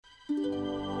The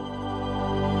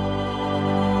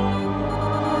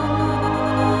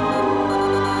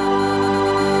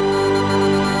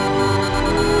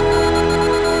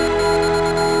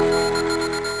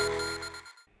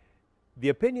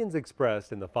opinions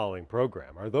expressed in the following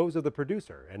program are those of the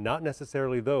producer and not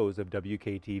necessarily those of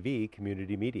WKTV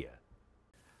Community Media.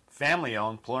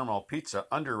 Family-owned Palermo Pizza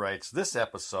underwrites this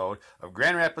episode of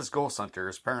Grand Rapids Ghost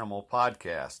Hunters Paranormal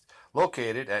Podcast,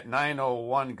 located at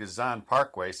 901 Gazan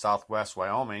Parkway, Southwest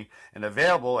Wyoming, and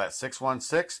available at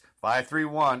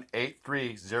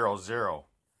 616-531-8300.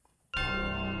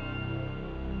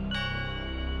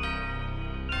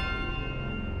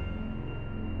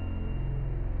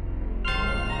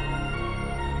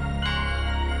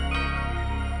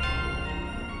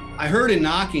 I heard a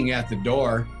knocking at the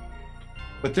door,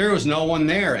 but there was no one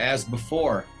there as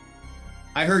before.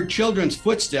 I heard children's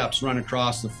footsteps run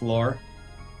across the floor,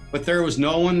 but there was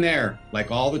no one there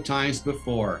like all the times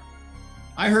before.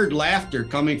 I heard laughter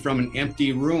coming from an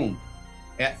empty room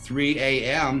at 3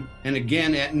 a.m. and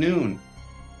again at noon.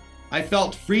 I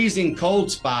felt freezing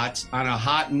cold spots on a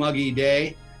hot, muggy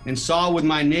day and saw with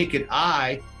my naked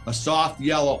eye a soft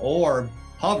yellow orb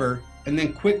hover and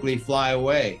then quickly fly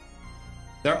away.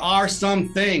 There are some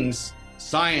things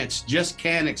science just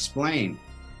can't explain,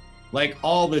 like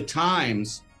all the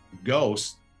times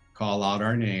ghosts call out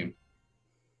our name.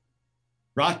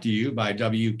 Brought to you by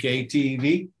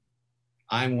WKTV,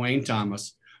 I'm Wayne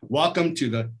Thomas. Welcome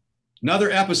to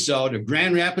another episode of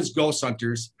Grand Rapids Ghost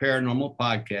Hunters Paranormal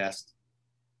Podcast.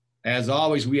 As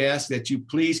always, we ask that you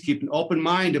please keep an open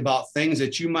mind about things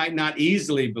that you might not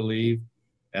easily believe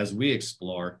as we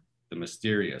explore the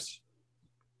mysterious.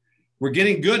 We're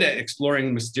getting good at exploring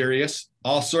the mysterious,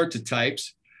 all sorts of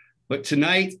types, but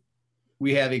tonight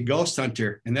we have a ghost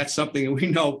hunter, and that's something we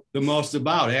know the most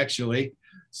about, actually.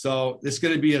 So it's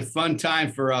going to be a fun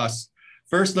time for us.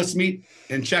 First, let's meet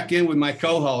and check in with my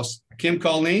co-host, Kim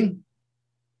Colleen.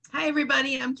 Hi,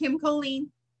 everybody. I'm Kim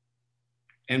Colleen.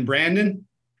 And Brandon.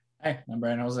 Hi, I'm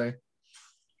Brandon Jose.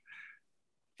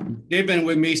 They've been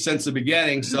with me since the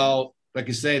beginning, so like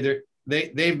I say,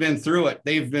 they've been through it.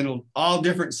 They've been all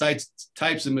different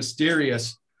types of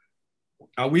mysterious.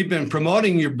 We've been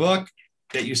promoting your book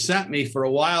that you sent me for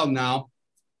a while now.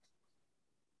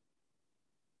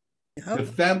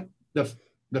 The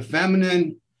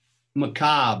feminine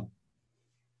macabre.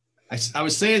 I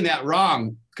was saying that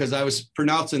wrong because I was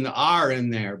pronouncing the R in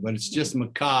there, but it's just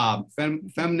macabre,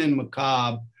 feminine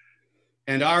macabre.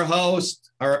 And our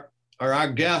host, our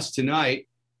guest tonight,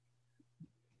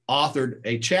 authored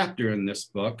a chapter in this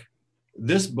book.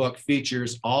 This book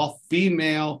features all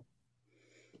female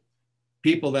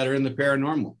people that are in the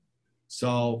paranormal.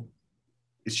 So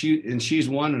she's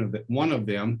one of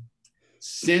them.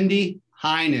 Cindy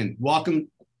Heinen, welcome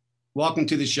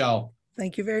to the show.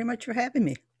 Thank you very much for having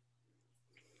me.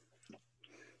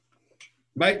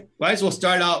 Might as well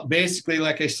start out basically,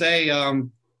 like I say,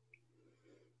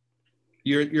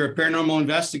 you're a paranormal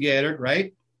investigator,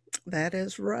 right? That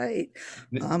is right.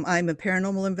 I'm a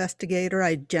paranormal investigator.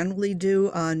 I generally do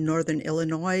northern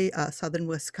Illinois, southern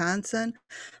Wisconsin,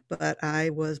 but I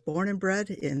was born and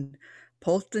bred in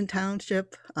Polston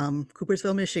Township,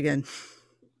 Coopersville, Michigan.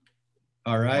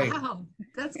 All right. Wow,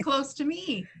 that's close to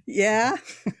me. Yeah.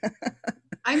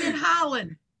 I'm in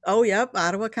Holland. Oh, yep,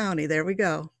 Ottawa County. There we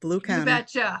go. Blue County. You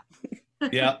betcha.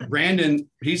 Yeah, Brandon,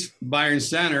 he's Byron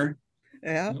Center.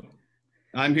 Yeah.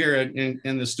 I'm here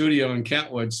in the studio in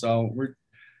Kentwood. So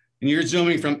you're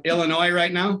zooming from Illinois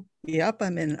right now? Yep,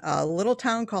 I'm in a little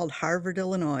town called Harvard,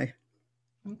 Illinois.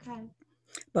 Okay.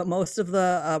 But most of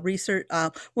the research,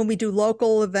 when we do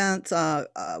local events,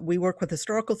 we work with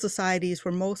historical societies.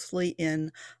 We're mostly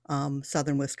in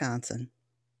southern Wisconsin.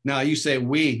 Now you say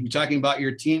you're talking about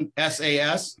your team,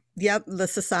 SAS? Yep, the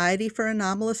Society for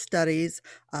Anomalous Studies.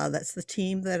 That's the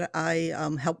team that I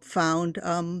helped found.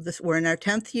 We're in our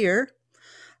 10th year.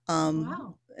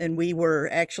 Wow. And we were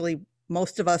actually,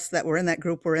 most of us that were in that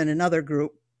group were in another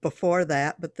group before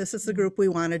that, but this is the group we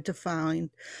wanted to found.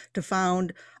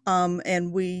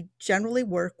 And we generally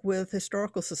work with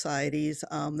historical societies.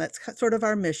 That's sort of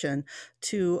our mission,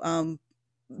 to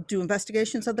do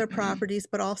investigations of their properties,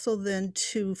 but also then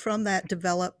from that,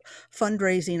 develop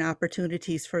fundraising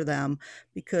opportunities for them,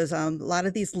 because a lot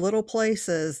of these little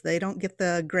places, they don't get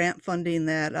the grant funding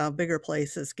that bigger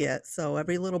places get. So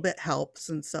every little bit helps.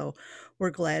 And so we're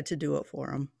glad to do it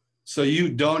for them. So you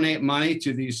donate money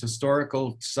to these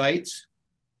historical sites?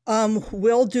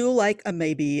 We'll do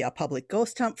maybe a public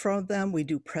ghost hunt from them. We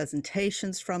do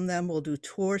presentations from them. We'll do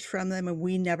tours from them, and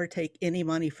we never take any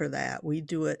money for that. We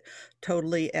do it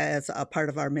totally as a part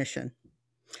of our mission.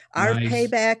 Our Nice.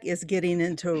 payback is getting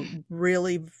into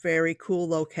really very cool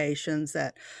locations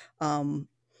that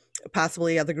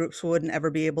possibly other groups wouldn't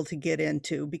ever be able to get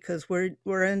into, because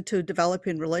we're into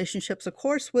developing relationships, of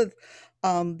course, with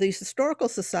these historical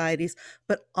societies,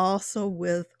 but also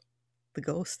with the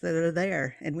ghosts that are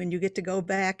there. And when you get to go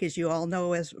back, as you all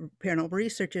know as paranormal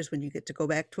researchers, when you get to go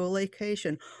back to a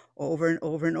location over and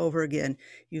over and over again,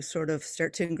 you sort of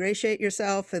start to ingratiate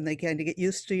yourself, and they kind of get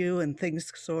used to you, and things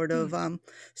sort of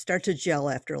start to gel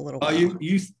after a little Oh, while.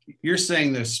 you're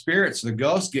saying the spirits, the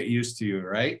ghosts get used to you,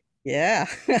 right? Yeah.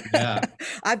 Yeah.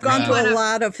 I've gone Yeah. to a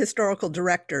lot of historical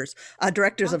directors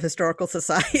of historical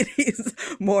societies,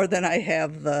 more than I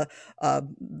have the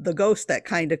ghosts that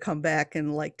kind of come back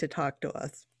and like to talk to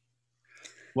us.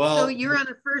 Well, So you're on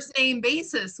a first name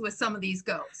basis with some of these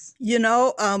ghosts. You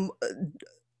know,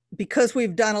 because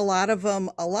we've done a lot of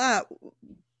them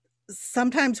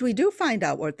sometimes we do find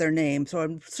out what their names. So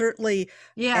I'm certainly,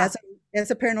 Yeah.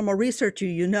 as a paranormal researcher,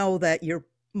 you know that you're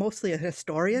mostly a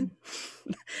historian.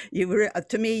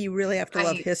 To me, you really have to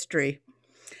love Right. history.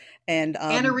 And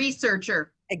a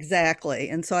researcher. exactly.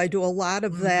 And so I do a lot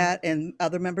of that, and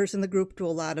other members in the group do a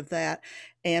lot of that.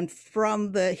 And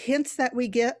from the hints that we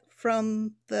get,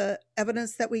 from the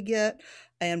evidence that we get,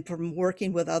 and from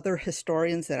working with other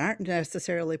historians that aren't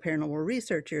necessarily paranormal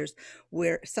researchers,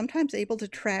 we're sometimes able to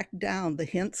track down. The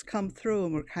hints come through,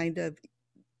 and we're kind of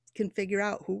can figure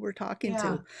out who we're talking Yeah.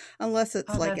 to, unless it's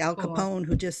Oh, like that's Al cool. Capone,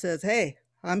 who just says, "Hey,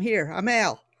 I'm here. I'm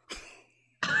Al."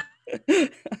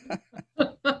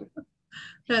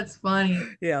 That's funny.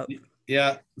 Yeah.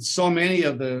 yeah, so many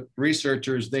of the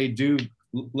researchers, they do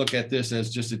look at this as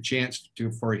just a chance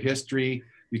for history,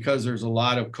 because there's a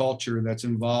lot of culture that's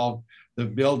involved. The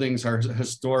buildings are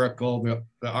historical.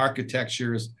 The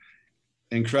architecture is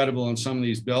incredible in some of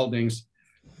these buildings.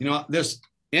 You know, this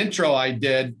intro I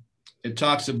did, it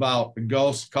talks about the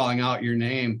ghost calling out your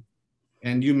name.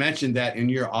 And you mentioned that in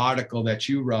your article that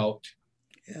you wrote.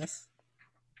 Yes.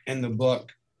 In the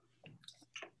book.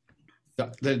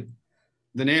 The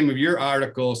name of your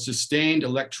article, Sustained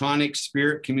Electronic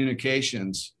Spirit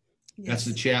Communications. Yes. That's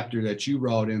the chapter that you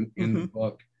wrote in the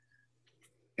book.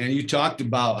 And you talked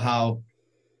about how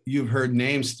you've heard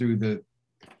names through this,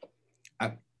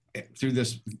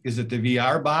 is it the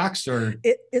VR box, or?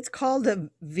 It's called a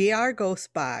VR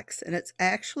Ghost Box, and it's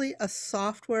actually a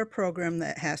software program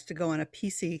that has to go on a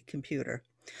PC computer.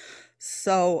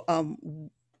 So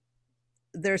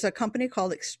there's a company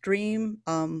called Extreme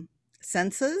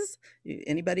Senses.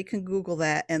 Anybody can Google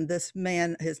that. And this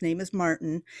man, his name is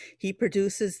Martin. He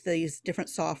produces these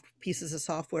different pieces of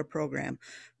software program.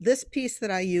 This piece that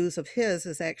I use of his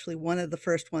is actually one of the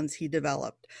first ones he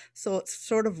developed. So it's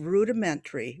sort of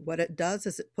rudimentary. What it does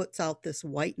is it puts out this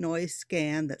white noise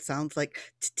scan that sounds like,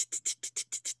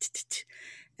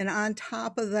 and on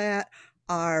top of that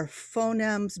are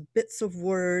phonemes, bits of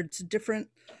words, different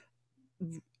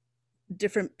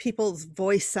people's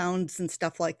voice sounds and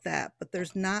stuff like that. But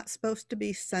there's not supposed to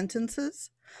be sentences.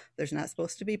 There's not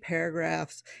supposed to be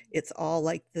paragraphs. It's all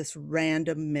like this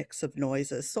random mix of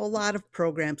noises. So a lot of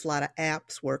programs, a lot of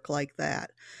apps work like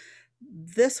that.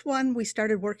 This one we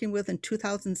started working with in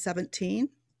 2017.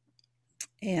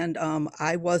 And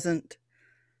I wasn't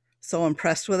so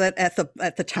impressed with it at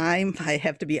the time. I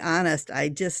have to be honest.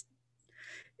 It just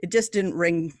didn't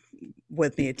ring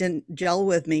with me. It didn't gel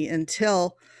with me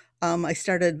until I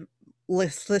started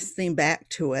listening back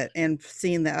to it and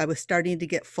seeing that I was starting to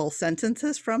get full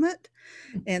sentences from it.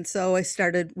 And so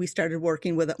we started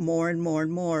working with it more and more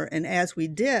and more. And as we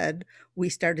did, we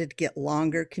started to get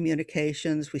longer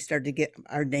communications. We started to get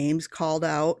our names called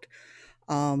out.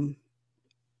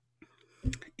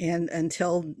 And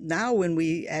until now, when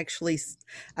we actually,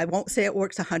 I won't say it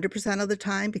works 100% of the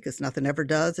time, because nothing ever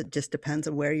does. It just depends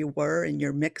on where you were and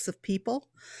your mix of people.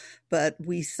 But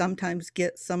we sometimes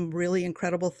get some really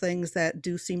incredible things that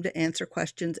do seem to answer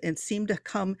questions and seem to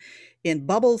come in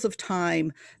bubbles of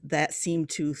time that seem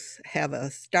to have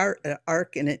a start, an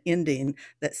arc, and an ending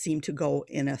that seem to go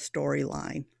in a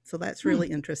storyline. So that's really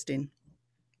interesting.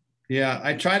 Yeah,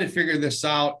 I try to figure this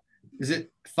out. Is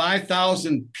it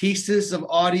 5,000 pieces of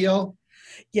audio?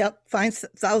 Yep,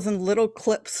 5,000 little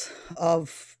clips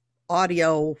of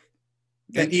audio.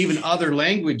 And even other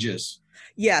languages.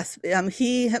 Yes,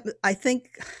 I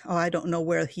think, I don't know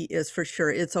where he is for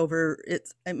sure. It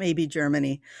may be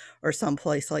Germany or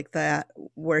someplace like that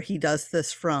where he does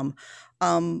this from.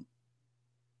 But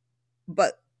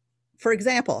for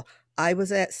example, I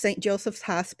was at St. Joseph's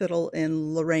Hospital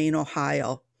in Lorain,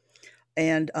 Ohio.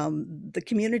 And the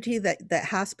community that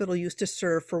hospital used to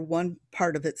serve for one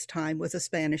part of its time was a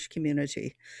Spanish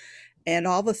community. And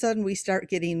all of a sudden we start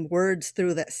getting words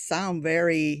through that sound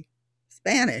very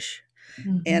Spanish.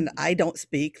 And I don't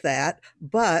speak that,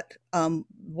 but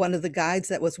one of the guides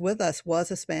that was with us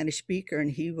was a Spanish speaker, and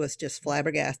he was just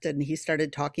flabbergasted, and he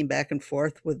started talking back and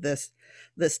forth with this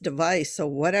device. So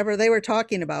whatever they were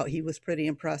talking about, he was pretty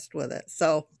impressed with it.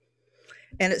 So,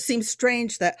 and it seems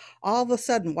strange that all of a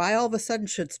sudden, why all of a sudden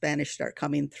should Spanish start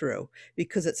coming through?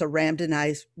 Because it's a random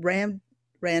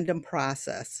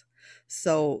process.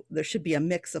 So there should be a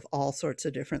mix of all sorts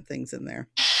of different things in there.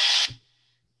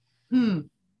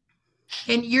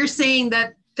 And you're saying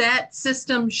that that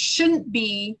system shouldn't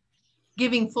be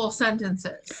giving full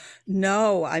sentences?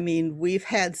 No, I mean, we've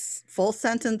had full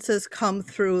sentences come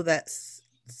through that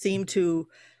seem to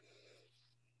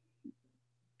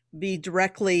be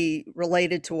directly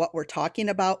related to what we're talking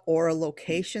about or a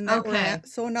location that we're at.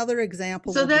 So another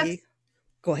example would be,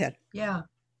 go ahead. Yeah.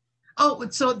 Oh,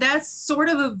 so that's sort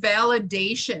of a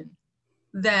validation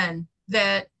then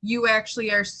that you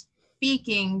actually are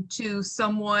speaking to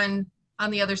someone on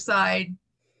the other side,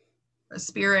 a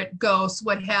spirit, ghost,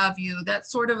 what have you.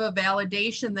 That's sort of a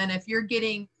validation then if you're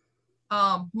getting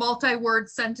multi-word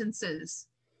sentences.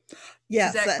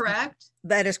 Yes. Is that correct?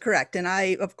 That is correct. And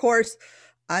I, of course,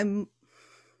 I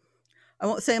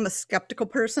won't say I'm a skeptical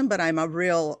person, but I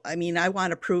want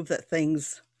to prove that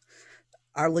things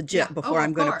are legit before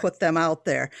I'm going to put them out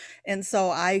there. And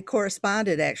so I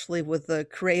corresponded actually with the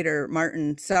creator,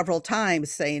 Martin, several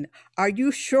times saying, are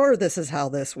you sure this is how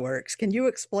this works? Can you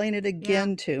explain it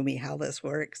again to me how this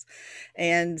works?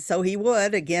 And so he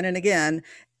would again and again.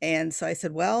 And so I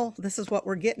said, well, this is what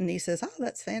we're getting. He says, oh,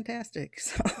 that's fantastic.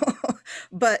 So,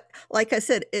 but like I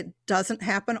said, it doesn't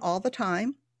happen all the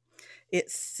time.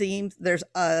 It seems there's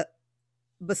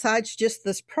besides just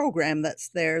this program that's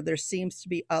there seems to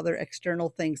be other external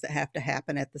things that have to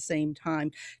happen at the same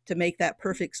time to make that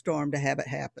perfect storm to have it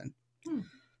happen.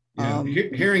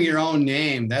 Hearing your own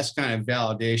name, that's kind of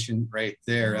validation right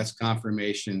there. That's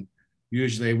confirmation.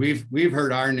 Usually we've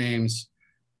heard our names.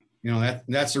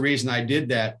 That's the reason I did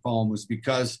that poem, was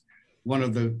because one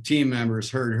of the team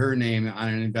members heard her name on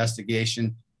an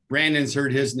investigation. Brandon's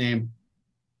heard his name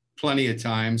plenty of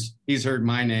times. He's heard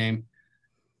my name.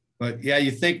 But yeah, you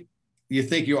think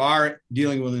you are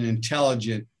dealing with an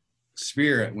intelligent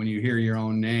spirit when you hear your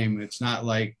own name. It's not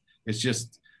like it's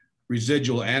just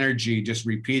residual energy just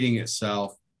repeating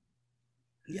itself.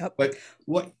 Yep. But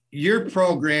what your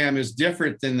program is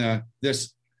different than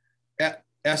this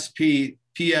SPS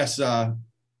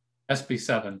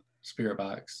SP7 Spirit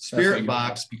Box. Spirit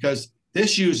Box, because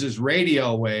this uses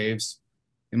radio waves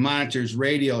and monitors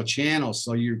radio channels,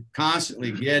 so you're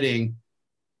constantly getting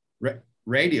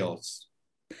radio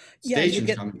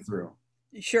stations coming through.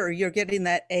 Sure, you're getting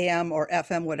that AM or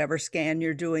FM, whatever scan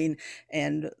you're doing,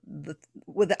 and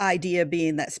with the idea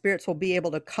being that spirits will be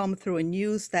able to come through and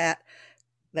use that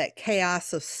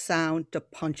chaos of sound to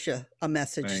punch a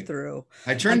message through.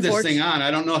 I turned this thing on.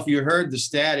 I don't know if you heard the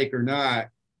static or not,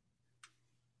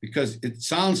 because it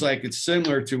sounds like it's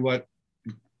similar to what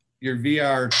your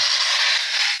VR.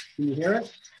 Can you hear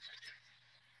it?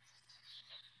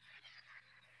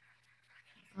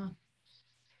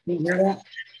 Can you hear that?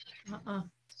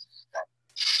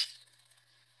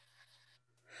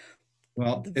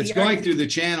 Well, it's going through the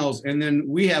channels, and then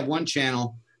we have one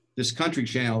channel, this country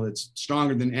channel, that's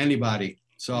stronger than anybody.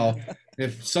 So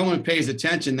if someone pays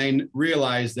attention, they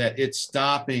realize that it's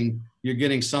stopping. You're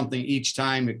getting something each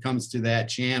time it comes to that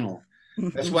channel.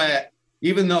 That's why,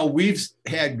 even though we've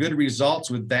had good results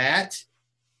with that,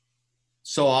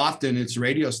 so often it's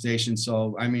radio stations.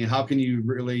 So, I mean, how can you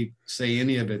really say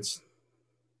any of it's...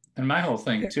 And my whole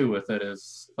thing too with it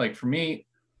is, like, for me,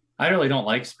 I really don't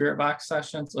like spirit box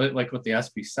sessions, like with the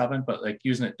SP7, but like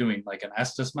using it doing like an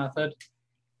Estes method.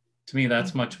 To me,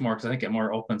 that's much more, because I think it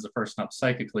more opens the person up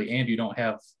psychically, and you don't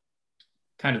have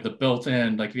kind of the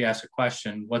built-in, like if you ask a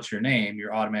question, what's your name?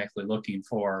 You're automatically looking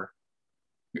for,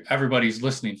 everybody's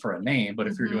listening for a name, but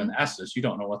if you're doing the Estes, you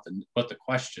don't know what the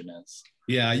question is.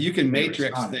 Yeah, you can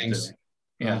matrix things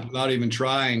without even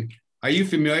trying. Are you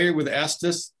familiar with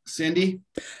Estes, Cindy?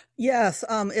 Yes,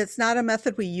 it's not a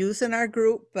method we use in our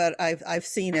group, but I've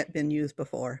seen it been used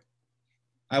before.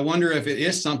 I wonder if it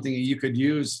is something that you could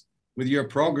use with your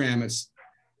program.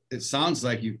 It sounds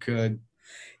like you could.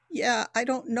 Yeah, I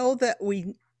don't know that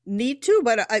we need to,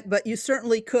 but you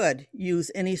certainly could use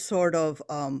any sort of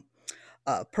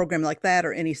program like that,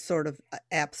 or any sort of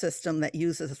app system that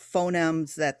uses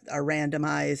phonemes that are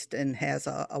randomized and has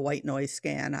a white noise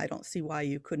scan. I don't see why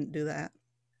you couldn't do that.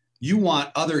 You want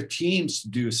other teams to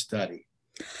do a study.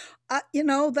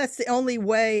 That's the only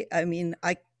way. I mean,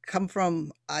 I come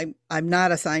from, I'm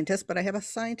not a scientist, but I have a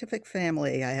scientific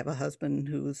family. I have a husband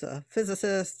who's a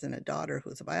physicist and a daughter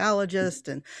who's a biologist.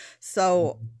 And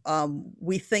so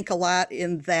we think a lot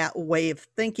in that way of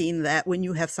thinking, that when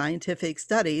you have scientific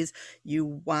studies,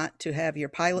 you want to have your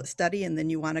pilot study, and then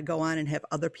you want to go on and have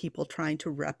other people trying to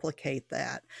replicate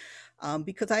that.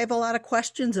 Because I have a lot of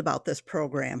questions about this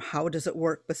program. How does it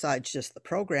work besides just the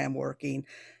program working?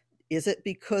 Is it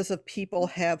because of people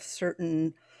have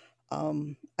certain,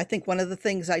 I think one of the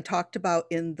things I talked about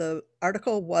in the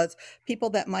article was people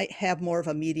that might have more of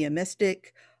a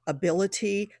mediumistic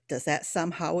ability. Does that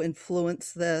somehow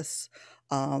influence this?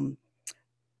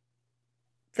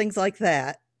 Things like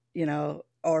that, you know,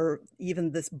 or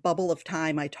even this bubble of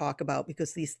time I talk about,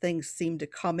 because these things seem to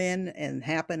come in and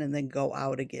happen and then go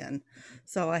out again.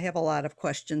 So I have a lot of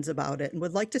questions about it and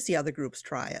would like to see other groups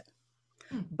try it.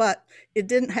 But it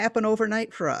didn't happen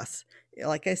overnight for us.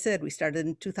 Like I said, we started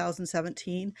in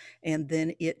 2017, and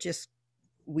then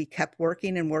we kept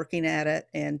working and working at it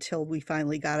until we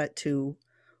finally got it to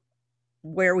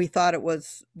where we thought it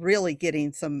was really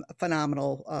getting some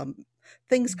phenomenal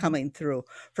things coming through.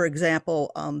 For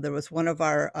example, there was one of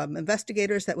our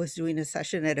investigators that was doing a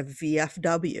session at a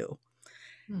VFW.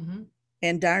 Mm-hmm.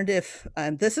 And darned if,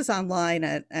 this is online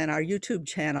at our YouTube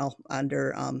channel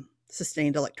under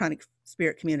Sustained Electronic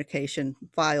Spirit Communication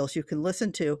files you can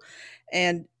listen to.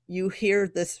 And you hear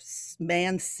this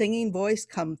man's singing voice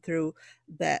come through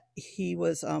that he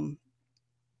was,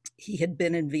 he had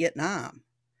been in Vietnam.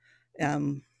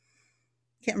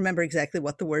 Can't remember exactly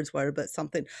what the words were, but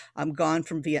something, I'm gone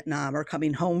from Vietnam or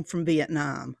coming home from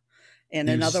Vietnam. And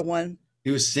another one.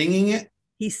 He was singing it?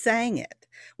 He sang it,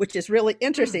 which is really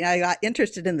interesting. I got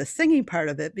interested in the singing part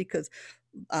of it because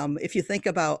if you think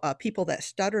about people that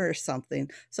stutter or something,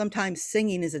 sometimes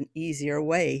singing is an easier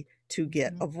way to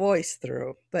get a voice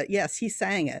through. But yes, he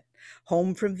sang it.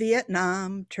 Home from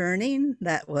Vietnam, turning,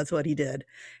 that was what he did.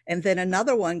 And then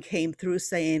another one came through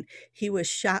saying he was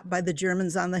shot by the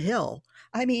Germans on the hill.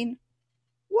 I mean,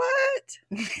 what?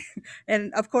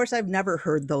 And of course, I've never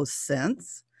heard those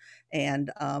since.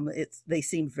 And they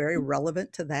seem very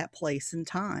relevant to that place and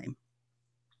time.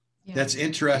 Yeah. That's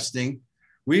interesting.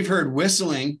 We've heard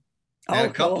whistling at a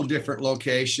couple different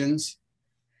locations,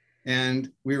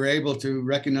 and we were able to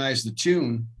recognize the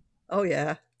tune. Oh,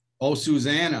 yeah. Oh,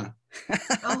 Susanna.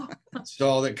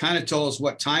 So that kind of told us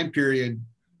what time period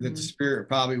that the spirit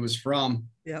probably was from.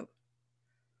 Yep.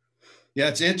 Yeah,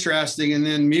 it's interesting. And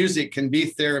then music can be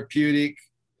therapeutic.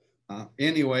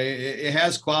 Anyway, it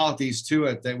has qualities to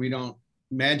it that we don't,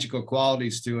 magical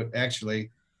qualities to it,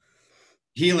 actually.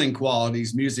 Healing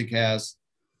qualities music has.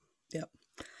 Yep.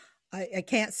 I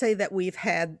can't say that we've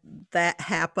had that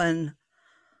happen,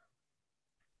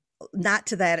 not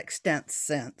to that extent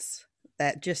since.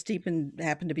 That just even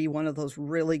happened to be one of those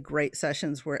really great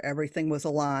sessions where everything was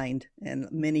aligned and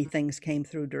many things came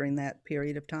through during that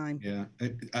period of time. Yeah,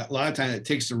 a lot of times it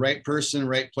takes the right person,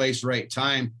 right place, right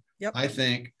time, yep. I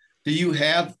think. Do you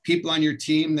have people on your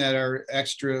team that are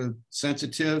extra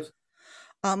sensitive?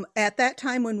 At that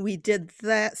time when we did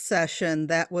that session,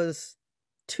 that was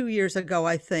 2 years ago,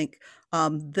 I think,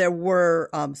 there were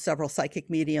several psychic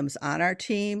mediums on our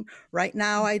team. Right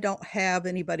now, I don't have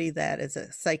anybody that is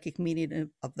a psychic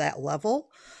medium of that level.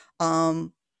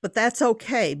 But that's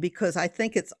okay, because I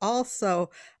think it's also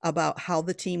about how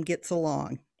the team gets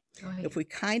along. Right. If we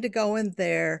kind of go in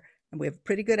there and we have a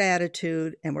pretty good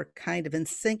attitude and we're kind of in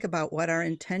sync about what our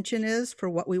intention is for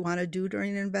what we want to do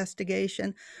during an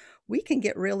investigation, we can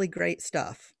get really great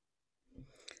stuff.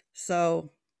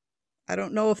 So I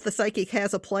don't know if the psychic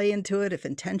has a play into it, if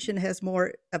intention has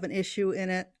more of an issue in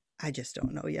it. I just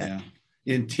don't know yet.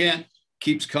 Yeah. Intent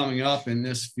keeps coming up in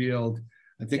this field.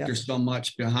 I think there's so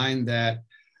much behind that.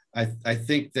 I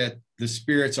think that the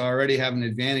spirits already have an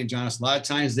advantage on us. A lot of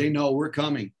times they know we're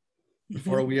coming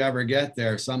before we ever get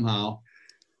there somehow.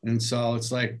 And so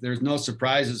it's like there's no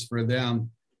surprises for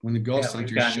them when the ghost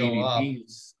hunters show up.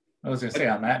 I was going to say,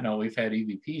 on that note, we've had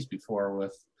EVPs before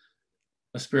with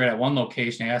a spirit at one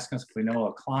location asking us if we know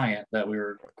a client that we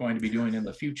were going to be doing in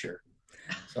the future.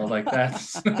 So like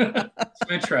that's some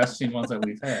interesting ones that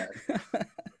we've had.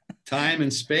 Time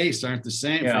and space aren't the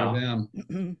same for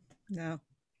them. No.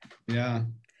 Yeah.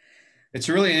 It's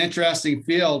really an interesting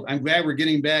field. I'm glad we're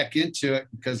getting back into it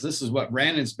because this is what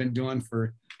Brandon's been doing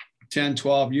for 10,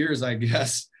 12 years, I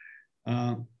guess.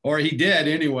 Or he did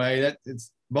anyway.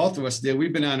 It's both of us did.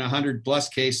 We've been on 100 plus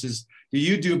cases. Do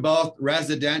you do both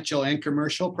residential and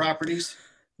commercial properties?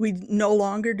 We no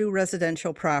longer do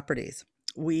residential properties.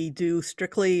 We do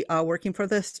strictly working for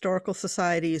the historical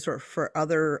societies or for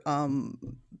other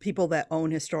people that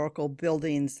own historical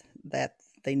buildings that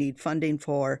they need funding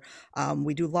for.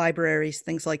 We do libraries,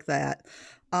 things like that.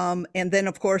 And then,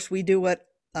 of course, we do what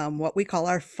we call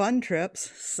our fun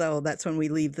trips. So that's when we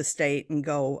leave the state and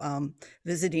go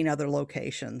visiting other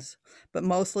locations. But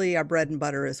mostly our bread and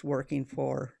butter is working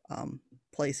for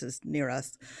places near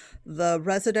us. The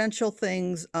residential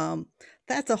things,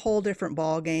 that's a whole different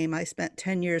ball game. I spent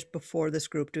 10 years before this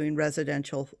group doing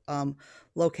residential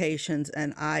locations,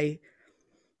 and I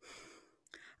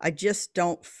just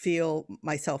don't feel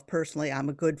myself personally I'm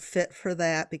a good fit for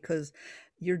that, because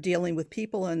you're dealing with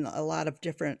people in a lot of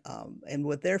different and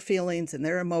with their feelings and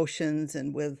their emotions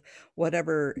and with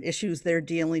whatever issues they're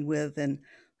dealing with, and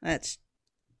that's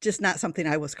just not something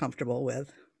I was comfortable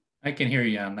with. I can hear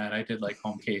you on that. I did like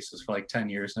home cases for like 10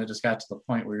 years, and it just got to the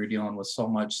point where you're dealing with so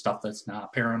much stuff that's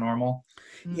not paranormal.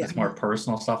 Yeah. It's more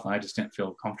personal stuff, and I just didn't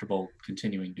feel comfortable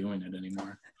continuing doing it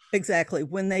anymore. Exactly.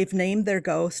 When they've named their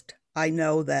ghost, I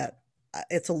know that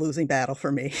it's a losing battle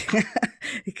for me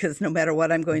because no matter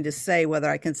what I'm going to say, whether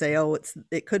I can say, oh,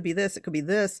 it could be this, it could be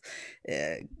this,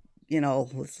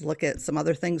 let's look at some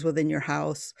other things within your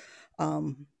house.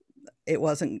 It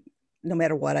wasn't, no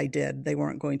matter what I did, they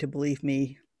weren't going to believe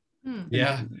me.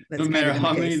 Yeah. No matter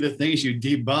how many of the things you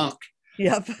debunk.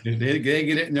 Yep. They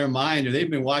get it in their mind, or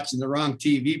they've been watching the wrong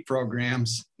TV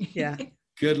programs. Yeah.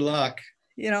 Good luck.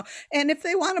 And if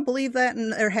they want to believe that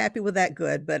and they're happy with that,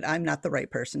 good, but I'm not the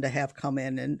right person to have come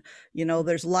in. And,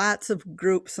 there's lots of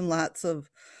groups and lots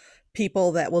of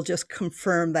people that will just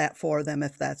confirm that for them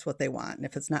if that's what they want. And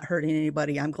if it's not hurting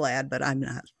anybody, I'm glad, but I'm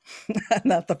not, I'm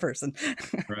not the person.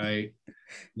 Right.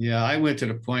 Yeah. I went to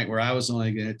the point where I was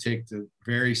only going to take the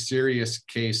very serious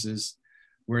cases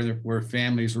where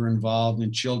families were involved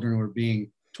and children were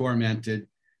being tormented.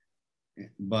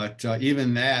 But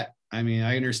even that, I mean,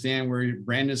 I understand where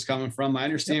Brandon's coming from. I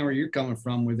understand where you're coming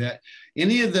from with that.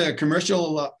 Any of the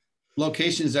commercial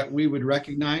locations that we would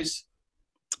recognize?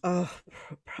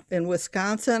 In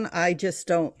Wisconsin, I just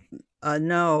don't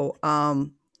know.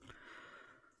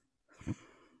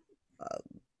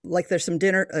 Like there's a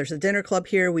dinner club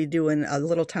here. We do in a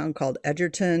little town called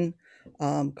Edgerton,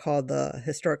 called the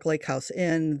Historic Lake House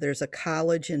Inn. There's a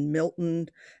college in Milton,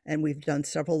 and we've done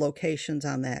several locations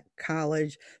on that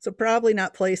college. So probably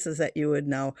not places that you would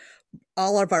know.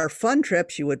 All of our fun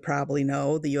trips you would probably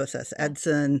know, the USS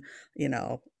Edson,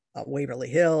 Waverly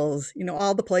Hills,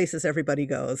 all the places everybody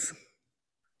goes.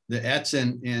 The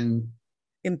Edson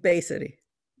in Bay City.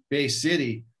 Bay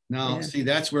City. Now, Yeah. See,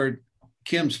 that's where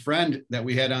Kim's friend that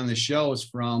we had on the show is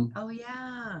from. Oh,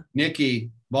 yeah.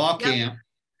 Nikki Ballcamp.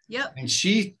 Yep. And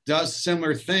she does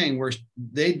similar thing where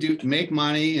they do make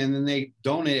money and then they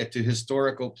donate it to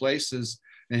historical places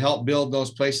and help build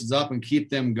those places up and keep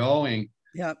them going.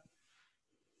 Yep.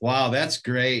 Wow, that's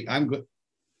great. I'm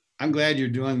glad you're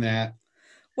doing that.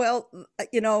 Well,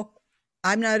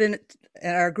 I'm not in it,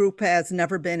 and our group has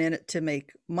never been in it to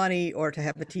make money or to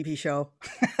have a TV show.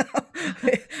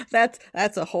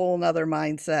 That's a whole nother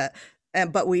mindset.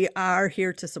 But we are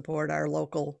here to support our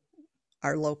local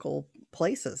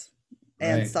places.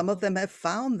 And Right. Some of them have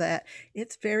found that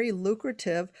it's very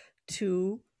lucrative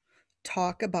to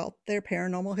talk about their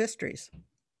paranormal histories.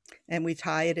 And we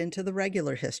tie it into the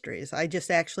regular histories. I just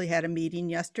actually had a meeting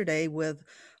yesterday with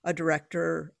a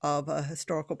director of a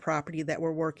historical property that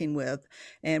we're working with.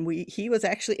 And he was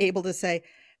actually able to say,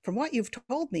 from what you've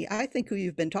told me, I think who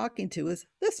you've been talking to is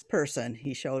this person,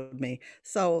 he showed me.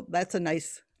 So that's a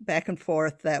nice back and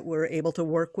forth that we're able to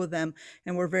work with them.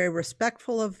 And we're very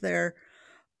respectful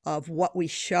of what we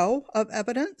show of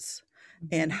evidence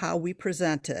and how we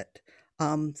present it.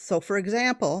 So for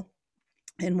example,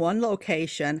 in one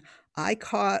location, I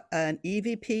caught an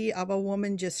EVP of a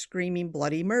woman just screaming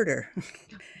bloody murder.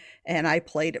 And I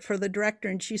played it for the director,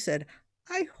 and she said,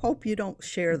 I hope you don't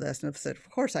share this. And I said, of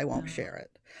course I won't share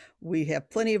it. We have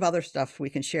plenty of other stuff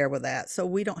we can share with that. So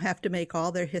we don't have to make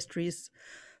all their histories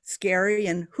scary.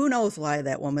 And who knows why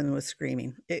that woman was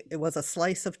screaming. It was a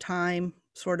slice of time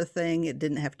sort of thing. It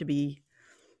didn't have to be,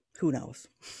 who knows.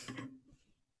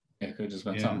 It could have just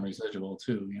been something residual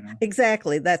too,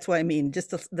 Exactly. That's what I mean.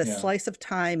 Just the Yeah. slice of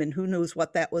time, and who knows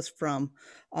what that was from.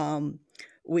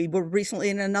 We were recently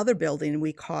in another building, and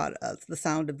we caught the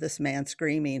sound of this man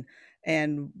screaming.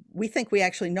 And we think we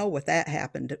actually know what that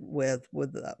happened with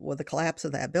the collapse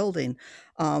of that building.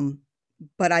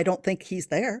 But I don't think he's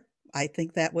there. I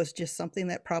think that was just something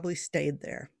that probably stayed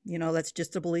there. That's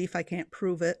just a belief. I can't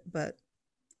prove it, but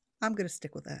I'm going to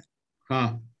stick with that.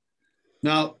 Huh.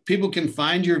 Now, people can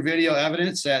find your video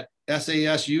evidence at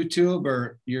SAS YouTube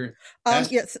or your...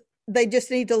 Yes, they just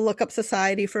need to look up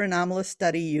Society for Anomalous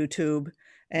Study YouTube,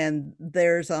 And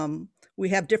there's we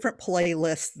have different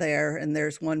playlists there, and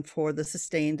there's one for the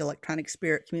sustained electronic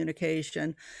spirit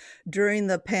communication. During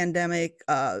the pandemic,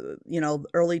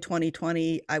 early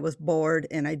 2020, I was bored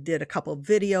and I did a couple of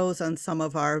videos on some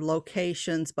of our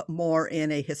locations, but more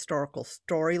in a historical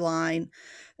storyline,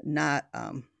 not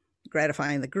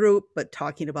gratifying the group, but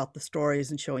talking about the stories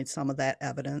and showing some of that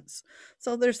evidence.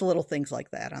 So there's little things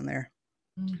like that on there.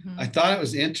 I thought it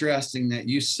was interesting that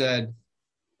you said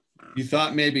you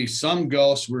thought maybe some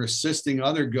ghosts were assisting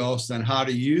other ghosts on how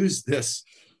to use this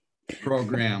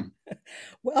program.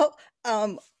 Well,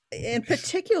 in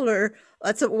particular,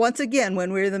 once again,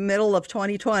 when we were in the middle of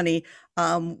 2020,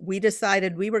 we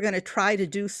decided we were going to try to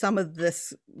do some of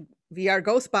this VR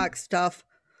ghost box stuff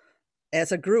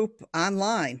as a group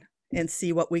online and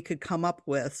see what we could come up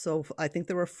with. So I think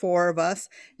there were 4 of us,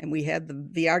 and we had the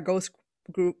VR ghost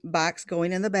group box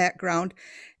going in the background,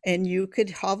 and you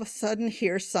could all of a sudden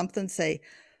hear something say,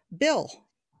 Bill's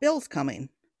coming.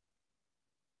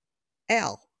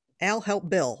 Al help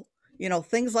Bill,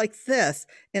 things like this.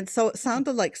 And so it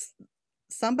sounded like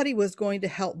somebody was going to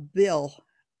help Bill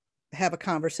have a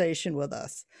conversation with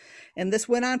us. And this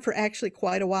went on for actually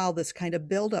quite a while, this kind of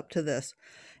build up to this.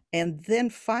 And then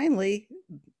finally,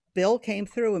 Bill came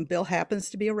through, and Bill happens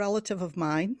to be a relative of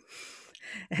mine.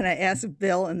 And I asked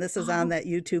Bill, and this is on that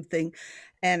YouTube thing,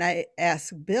 and I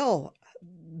asked Bill,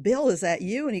 is that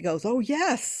you? And he goes, oh,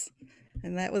 yes.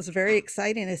 And that was very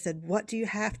exciting. I said, what do you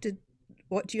have to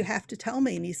tell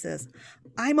me? And he says,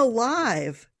 I'm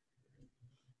alive.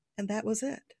 And that was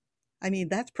it. I mean,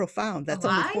 that's profound. That's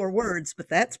Alive? only 4 words, but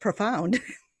that's profound.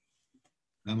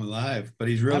 I'm alive, but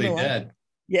he's really dead.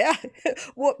 Yeah.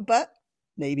 Well, but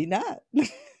maybe not.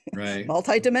 Right.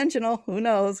 Multidimensional. Who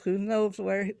knows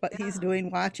what he's doing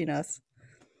watching us.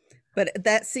 But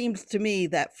that seems to me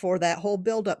that for that whole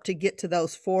buildup to get to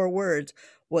those 4 words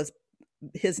was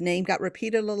his name got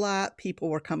repeated a lot. People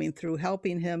were coming through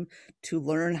helping him to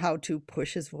learn how to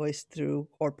push his voice through,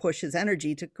 or push his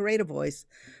energy to create a voice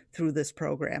through this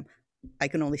program. I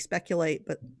can only speculate,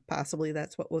 but possibly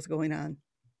that's what was going on.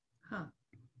 Huh.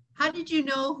 How did you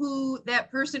know who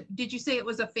that person, did you say it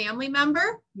was a family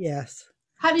member? Yes.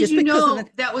 How did Just you because of know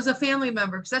that was a family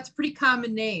member? Because that's a pretty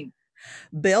common name.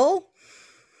 Bill?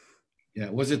 Yeah.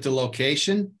 Was it the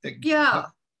location? Yeah.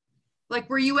 Like,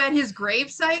 were you at his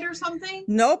gravesite or something?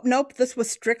 Nope. This was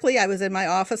strictly, I was in my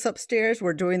office upstairs.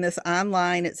 We're doing this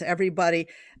online. It's everybody.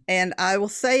 And I will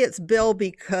say it's Bill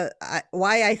because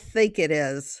why I think it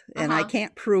is, and I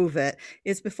can't prove it,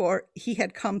 is before he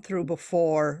had come through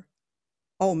before,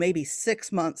 maybe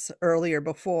 6 months earlier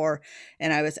before.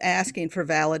 And I was asking for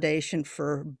validation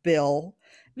for Bill.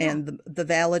 Yeah. And the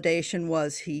validation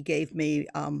was he gave me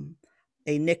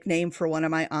a nickname for one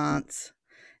of my aunts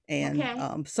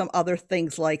and some other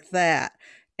things like that.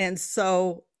 And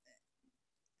so,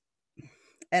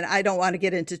 and I don't want to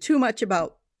get into too much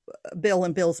about Bill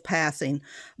and Bill's passing,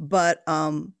 but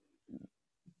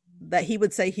that he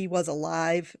would say he was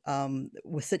alive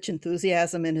with such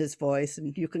enthusiasm in his voice,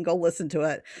 and you can go listen to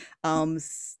it.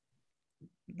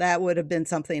 That would have been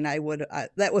something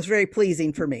that was very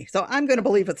pleasing for me. So I'm going to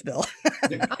believe it's Bill.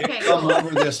 Come over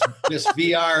this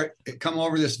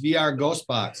VR ghost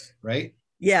box, right?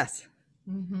 Yes.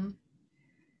 Mm-hmm.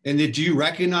 And did you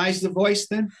recognize the voice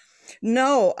then?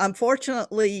 No,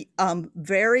 unfortunately,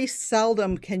 very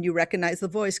seldom can you recognize the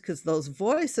voice, because those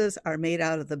voices are made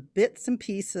out of the bits and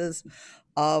pieces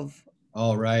of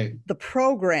the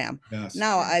program. Yes.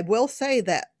 Now, I will say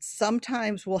that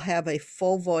sometimes we'll have a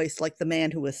full voice, like the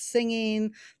man who was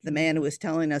singing, the man who was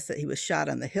telling us that he was shot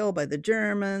on the hill by the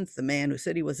Germans, the man who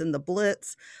said he was in the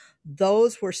Blitz.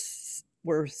 Those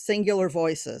were singular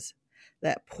voices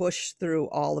that pushed through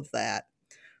all of that.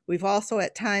 We've also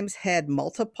at times had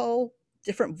multiple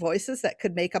different voices that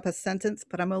could make up a sentence,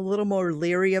 but I'm a little more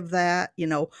leery of that.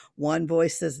 One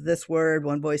voice says this word,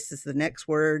 one voice says the next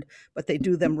word, but they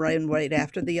do them right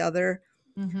after the other.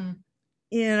 Mm-hmm.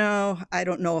 I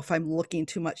don't know if I'm looking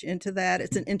too much into that.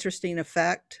 It's an interesting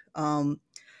effect.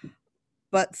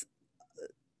 But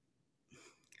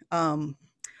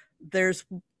there's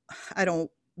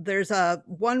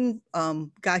one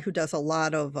guy who does a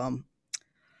lot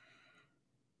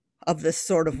of this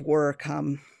sort of work.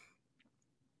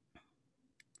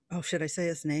 Should I say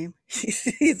his name?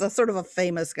 He's a sort of a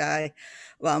famous guy.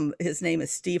 His name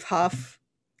is Steve Huff.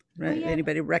 Right? Yeah.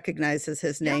 Anybody recognizes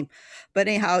his name? Yeah. But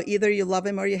anyhow, either you love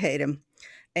him or you hate him.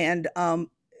 And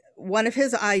one of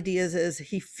his ideas is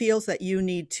he feels that you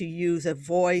need to use a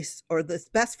voice, or the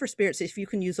best for spirits if you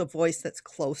can use a voice that's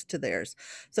close to theirs.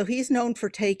 So he's known for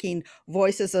taking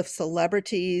voices of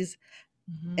celebrities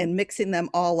and mixing them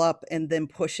all up and then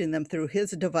pushing them through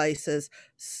his devices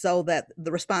so that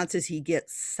the responses he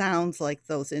gets sounds like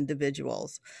those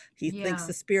individuals. He thinks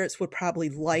the spirits would probably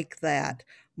like that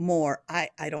more.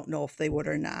 I don't know if they would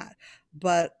or not,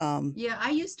 but yeah,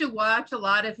 I used to watch a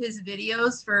lot of his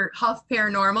videos for Huff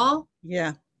Paranormal.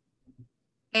 Yeah.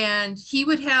 And he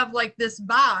would have like this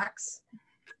box.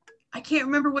 I can't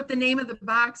remember what the name of the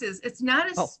box is. It's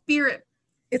not a spirit.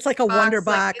 It's like a box, wonder like,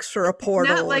 box or a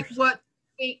portal. Not like what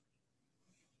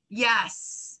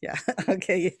yes. Yeah.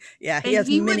 Okay. Yeah. He has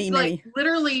many, like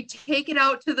literally take it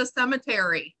out to the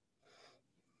cemetery.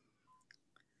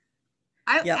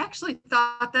 I actually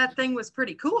thought that thing was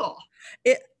pretty cool.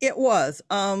 It was.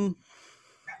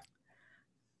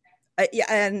 Yeah,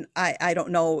 and I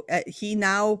don't know. He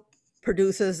now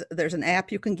produces, there's an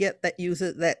app you can get that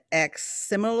acts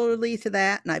similarly to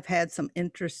that, and I've had some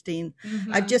interesting,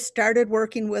 I've just started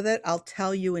working with it. I'll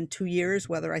tell you in 2 years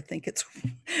whether I think it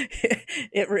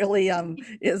really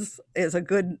is a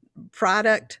good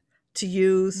product to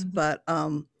use, but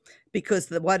because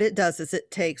what it does is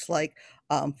it takes like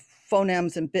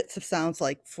phonemes and bits of sounds,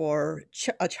 like for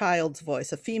a child's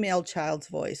voice, a female child's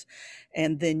voice,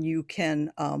 and then you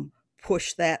can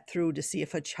push that through to see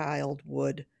if a child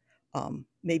would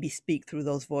maybe speak through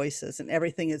those voices, and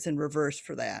everything is in reverse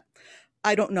for that.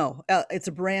 I don't know. It's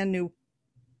a brand new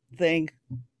thing.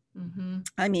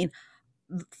 I mean,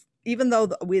 even though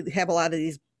we have a lot of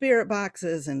these spirit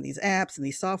boxes and these apps and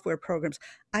these software programs,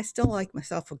 I still like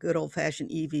myself a good old-fashioned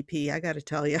EVP. I got to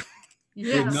tell you.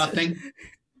 Yes. With nothing.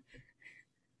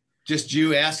 Just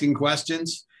you asking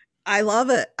questions. I love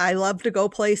it. I love to go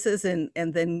places, and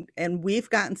we've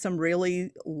gotten some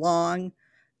really long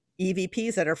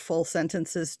EVPs that are full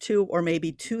sentences too, or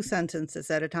maybe 2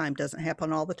 sentences at a time. Doesn't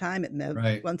happen all the time.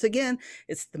 Once again,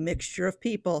 it's the mixture of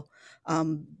people.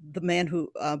 The man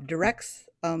who directs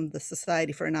the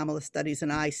Society for Anomalous Studies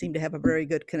and I seem to have a very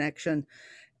good connection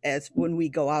as when we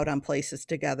go out on places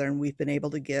together, and we've been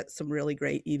able to get some really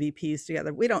great EVPs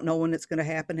together. We don't know when it's going to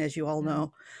happen, as you all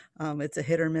know. It's a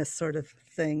hit or miss sort of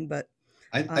thing, but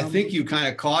I think you kind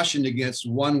of cautioned against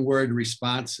one-word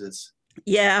responses.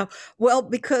 Yeah, well,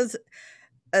 because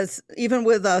as even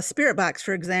with a spirit box,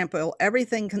 for example,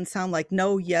 everything can sound like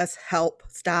no, yes, help,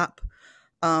 stop,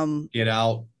 get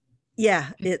out.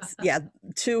 Yeah, it's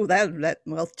 2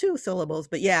 2 syllables,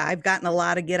 but yeah, I've gotten a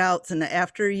lot of get outs, and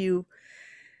after I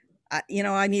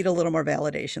need a little more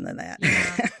validation than that.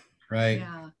 Yeah. Right.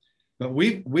 Yeah. But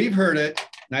we've heard it,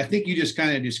 and I think you just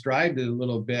kind of described it a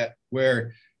little bit,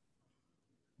 where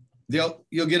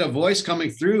you'll get a voice coming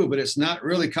through, but it's not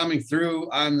really coming through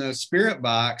on the spirit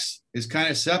box. It's kind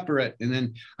of separate. And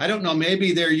then I don't know,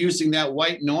 maybe they're using that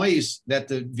white noise that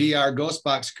the VR ghost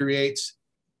box creates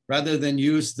rather than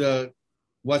use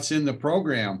what's in the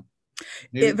program.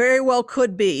 Maybe. It very well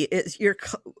could be. It's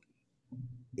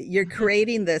you're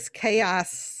creating this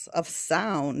chaos of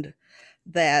sound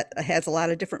that has a lot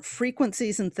of different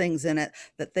frequencies and things in it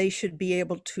that they should be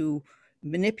able to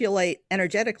manipulate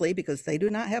energetically, because they do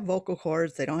not have vocal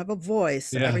cords, they don't have a voice.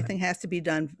 So everything has to be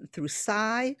done through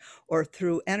psi or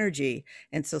through energy,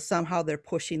 and so somehow they're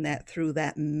pushing that through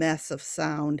that mess of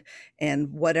sound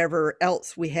and whatever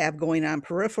else we have going on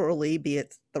peripherally, be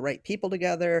it the right people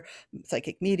together,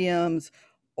 psychic mediums,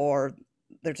 or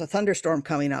there's a thunderstorm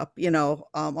coming up,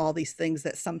 all these things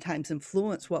that sometimes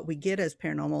influence what we get as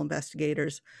paranormal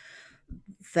investigators.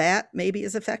 That maybe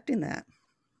is affecting that.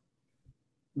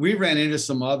 We ran into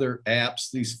some other apps,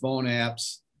 these phone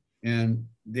apps, and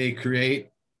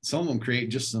some of them create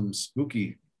just some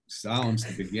spooky sounds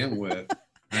to begin with.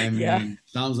 I mean,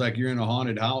 sounds like you're in a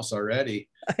haunted house already.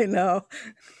 I know.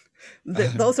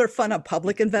 Those are fun of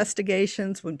public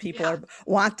investigations when people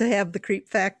want to have the creep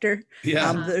factor.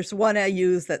 There's one I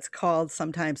use that's called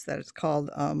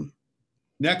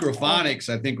Necrophonics,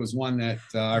 I think, was one that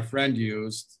our friend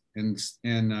used, and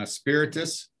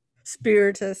Spiritus.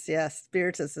 Spiritus, yes.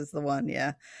 Spiritus is the one,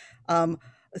 yeah.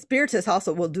 Spiritus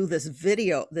also will do this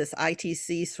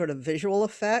ITC sort of visual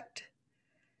effect,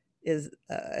 is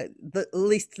at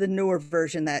least the newer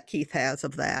version that Keith has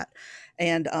of that.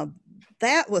 And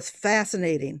that was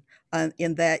fascinating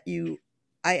in that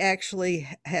I actually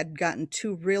had gotten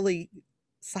 2 really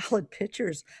solid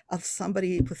pictures of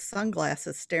somebody with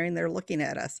sunglasses staring there looking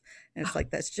at us. And it's like,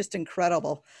 that's just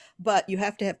incredible. But you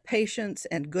have to have patience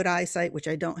and good eyesight, which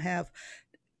I don't have,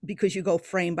 because you go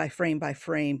frame by frame by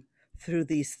frame through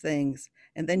these things.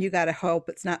 And then you got to hope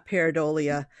it's not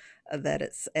pareidolia, that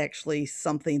it's actually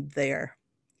something there.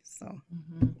 So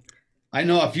I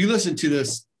know if you listen to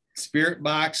this spirit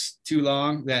box too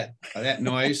long, that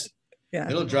noise,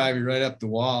 it'll drive you right up the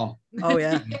wall. Oh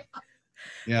yeah.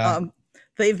 Yeah.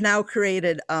 they've now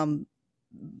created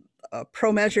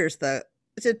Pro Measures.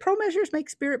 Did Pro Measures make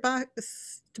Spirit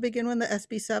Box to begin with, the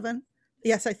SB7?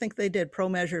 Yes, I think they did. Pro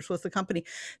Measures was the company.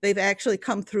 They've actually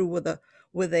come through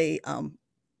with a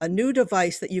new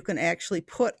device that you can actually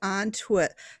put onto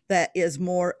it that is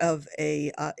more of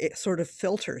it sort of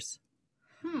filters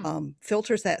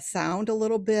that sound a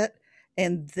little bit,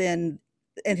 and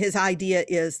his idea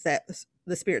is that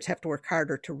the spirits have to work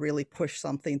harder to really push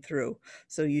something through.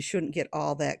 So you shouldn't get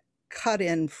all that cut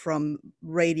in from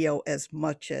radio as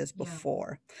much as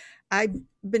before. I've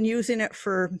been using it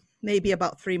for maybe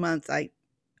about 3 months.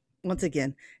 Once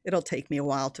again, it'll take me a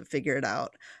while to figure it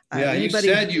out. Yeah, you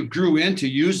said you grew into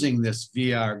using this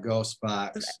VR ghost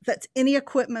box. That's any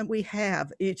equipment we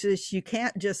have. It's just, you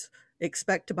can't just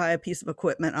expect to buy a piece of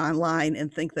equipment online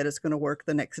and think that it's going to work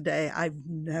the next day. I've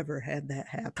never had that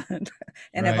happen.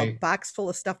 And I have a box full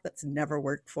of stuff that's never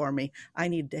worked for me. I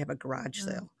need to have a garage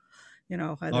sale. You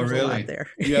know, there's a lot there.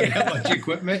 You have that much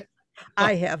equipment?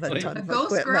 I have a ton of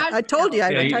equipment. I told you I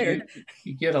retired.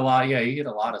 You get a lot. Yeah, you get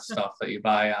a lot of stuff that you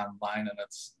buy online, and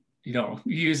you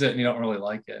use it and you don't really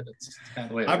like it. It's kind of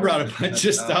the way I brought a bunch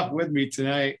of stuff with me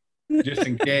tonight, just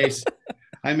in case.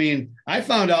 I mean, I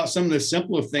found out some of the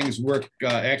simpler things work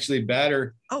actually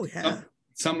better. Oh yeah.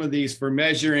 Some of these for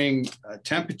measuring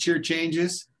temperature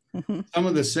changes. Some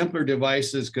of the simpler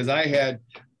devices, because I had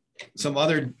some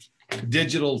other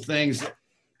digital things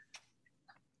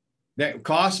that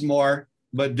cost more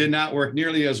but did not work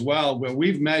nearly as well. But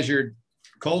we've measured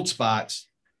cold spots,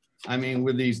 I mean,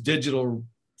 with these digital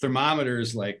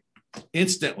thermometers, like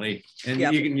instantly, and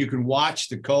you can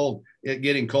watch it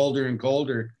getting colder and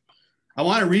colder. I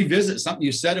want to revisit something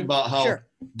you said about how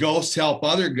ghosts help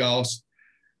other ghosts.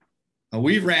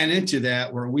 We've ran into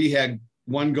that where we had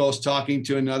one ghost talking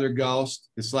to another ghost.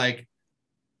 It's like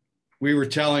we were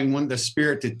telling the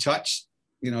spirit to touch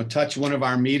one of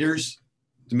our meters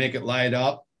to make it light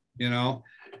up,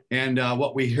 and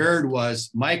what we heard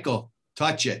was, Michael,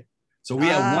 touch it. So we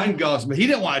had one ghost, but he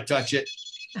didn't want to touch it,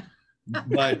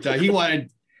 but he wanted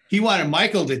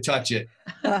Michael to touch it.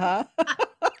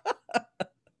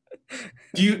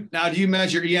 Do you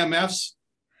measure EMFs?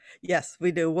 Yes,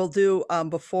 we do. We'll do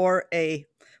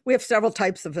we have several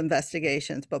types of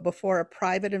investigations, but before a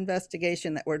private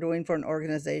investigation that we're doing for an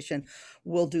organization,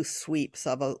 we'll do sweeps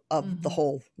of the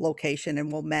whole location,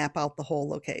 and we'll map out the whole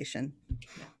location.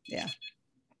 Yeah.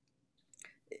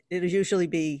 It'll usually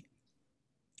be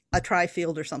a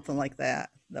tri-field or something like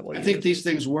that. I think these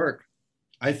things work.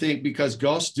 I think because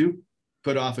ghosts do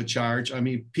put off a charge. I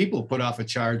mean, people put off a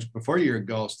charge before you're a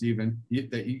ghost, even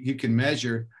that you can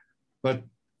measure, but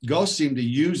ghosts seem to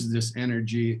use this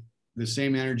energy, the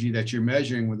same energy that you're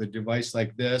measuring with a device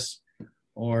like this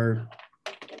or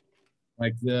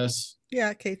like this.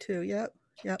 Yeah, K2.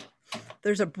 Yep.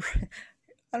 There's I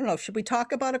don't know, should we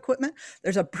talk about equipment?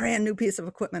 There's a brand new piece of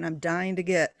equipment I'm dying to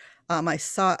get.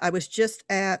 I was just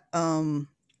at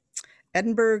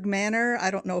Edinburgh Manor.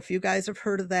 I don't know if you guys have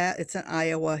heard of that. It's in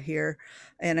Iowa here.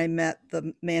 And I met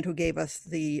the man who gave us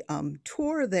the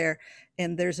tour there.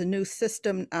 And there's a new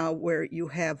system now where you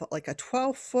have like a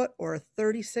 12-foot or a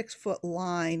 36-foot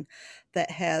line that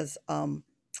has,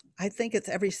 I think it's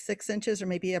every 6 inches or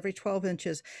maybe every 12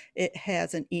 inches. It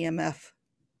has an EMF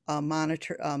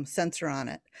monitor sensor on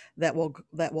it that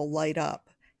will light up.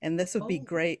 And this would be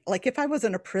great. Like if I was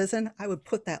in a prison, I would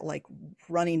put that like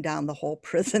running down the whole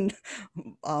prison.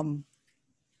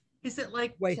 Is it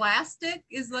like plastic?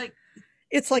 It's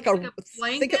like a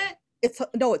blanket?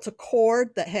 It's a cord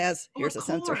that has, here's a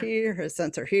sensor here, here's a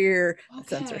sensor here, a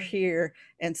sensor here.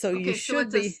 And so you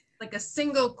should be like a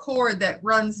single cord that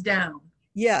runs down.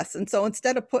 Yes. And so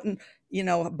instead of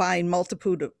buying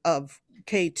multitude of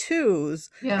K2s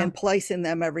and placing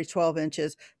them every 12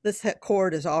 inches, this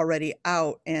cord is already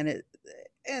out, and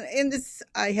it's,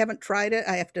 I haven't tried it.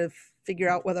 I have to figure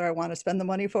out whether I want to spend the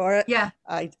money for it. Yeah.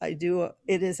 I do.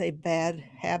 It is a bad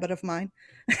habit of mine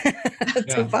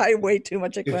to buy way too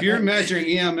much equipment. If you're measuring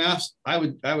EMFs, I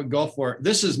would go for it.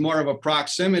 This is more of a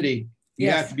proximity.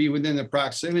 You have to be within the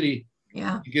proximity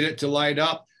to get it to light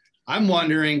up. I'm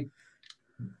wondering,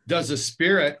 does a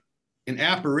spirit, an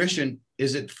apparition,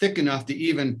 is it thick enough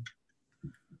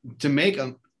to make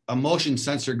a motion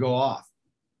sensor go off?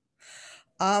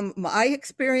 My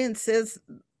experience is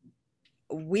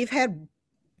we've had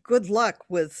good luck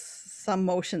with some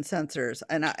motion sensors,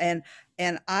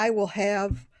 and I will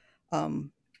have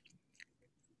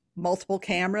multiple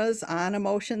cameras on a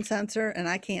motion sensor, and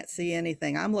I can't see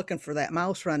anything. I'm looking for that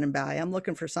mouse running by. I'm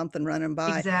looking for something running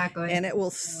by. Exactly. And it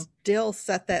will still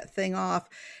set that thing off,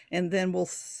 and then we'll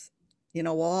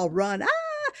all run,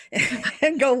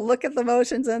 and go look at the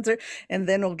motion sensor, and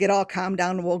then we'll get all calmed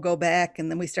down and we'll go back, and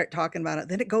then we start talking about it.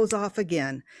 Then it goes off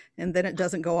again, and then it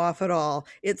doesn't go off at all.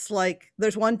 It's like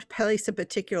there's one place in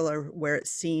particular where it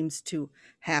seems to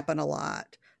happen a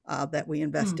lot that we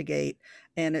investigate,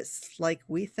 and it's like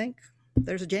we think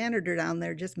there's a janitor down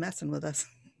there just messing with us.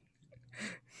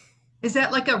 Is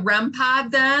that like a REM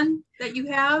pod then that you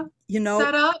have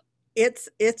set up? It's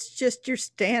just your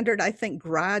standard, I think,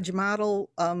 garage model.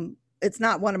 It's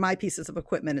not one of my pieces of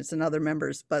equipment. It's another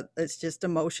member's, but it's just a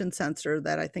motion sensor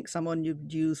that I think someone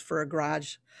you'd use for a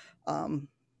garage, or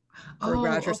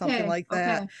something like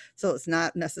that. Okay. So it's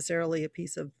not necessarily a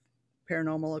piece of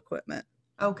paranormal equipment.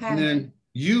 Okay. And then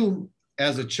you,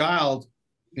 as a child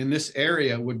in this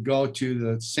area, would go to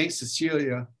the St.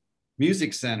 Cecilia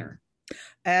Music Center.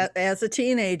 As a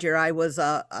teenager, I was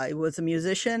a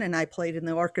musician, and I played in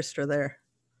the orchestra there.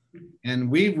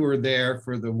 And we were there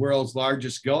for the world's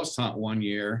largest ghost hunt one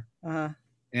year.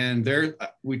 And there,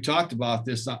 we talked about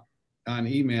this on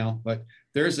email, but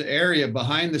there's an area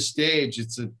behind the stage.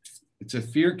 It's a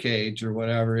fear cage or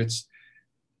whatever. I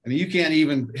mean, you can't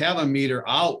even have a meter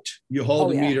out. You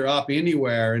hold a meter up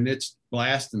anywhere, and it's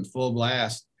blasting full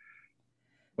blast.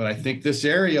 But I think this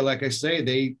area, like I say,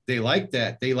 they like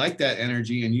that. They like that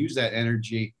energy and use that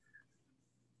energy.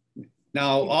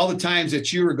 Now, all the times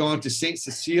that you were going to St.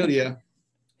 Cecilia,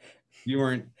 you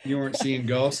weren't seeing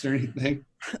ghosts or anything?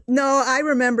 No, I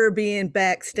remember being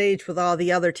backstage with all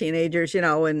the other teenagers,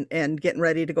 and getting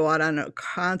ready to go out on a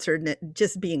concert, and it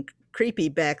just being creepy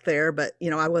back there. But,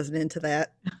 I wasn't into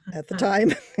that at the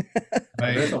time.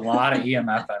 Right. There's a lot of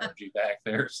EMF energy back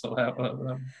there, so that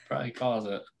would probably cause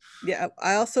it. Yeah,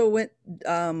 I also went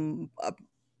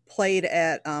played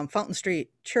at Fountain Street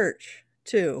Church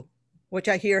too, which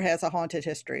I hear has a haunted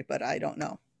history, but I don't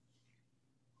know.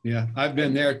 Yeah, I've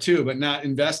been there too, but not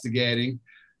investigating.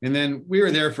 And then we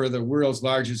were there for the world's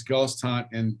largest ghost hunt,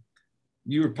 and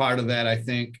you were part of that, I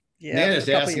think. Yeah, they had us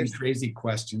asking crazy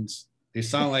questions. They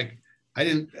sound like I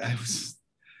didn't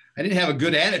have a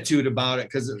good attitude about it,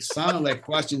 because it sounded like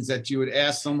questions that you would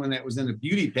ask someone that was in a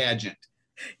beauty pageant.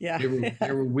 Yeah, they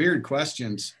were weird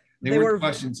questions. They weren't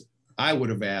questions I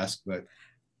would have asked, but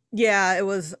yeah, it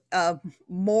was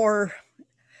more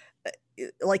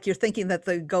like you're thinking that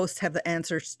the ghosts have the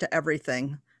answers to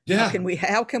everything. Yeah,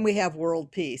 how can we have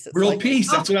world peace? It's world peace.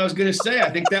 That's what I was going to say.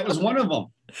 I think that was one of them.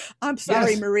 I'm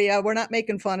sorry, yes. Maria, we're not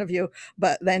making fun of you,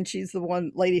 but then she's the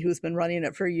one lady who's been running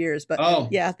it for years.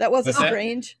 But yeah, that was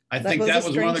strange. I think that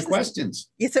was one of the questions.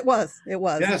 Yes, it was. It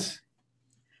was. Yes.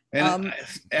 And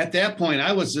at that point,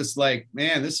 I was just like,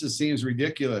 man, this just seems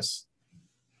ridiculous.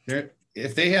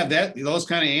 If they have those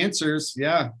kind of answers,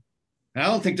 yeah. And I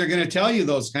don't think they're going to tell you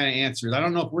those kind of answers. I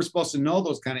don't know if we're supposed to know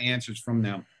those kind of answers from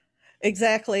them.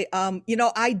 Exactly.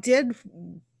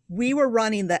 We were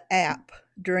running the app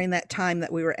during that time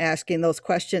that we were asking those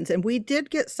questions, and we did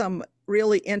get some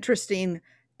really interesting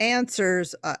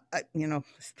answers.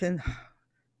 It's been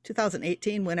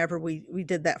 2018 whenever we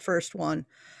did that first one.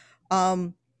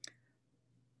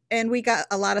 And we got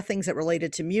a lot of things that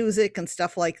related to music and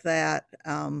stuff like that.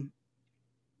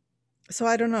 So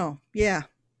I don't know. Yeah.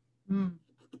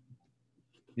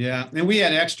 Yeah. And we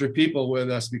had extra people with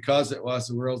us because it was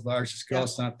the world's largest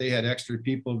ghost hunt. They had extra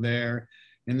people there.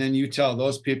 And then you tell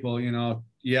those people,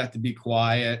 you have to be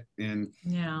quiet. And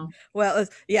yeah. Well,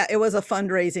 it was a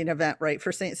fundraising event, right,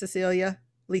 for St. Cecilia?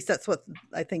 At least that's what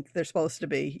I think they're supposed to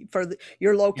be for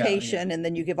your location. And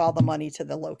then you give all the money to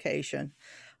the location.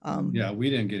 We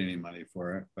didn't get any money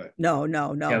for it, but no.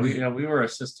 Yeah, we were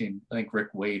assisting, I think, Rick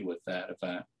Wade with that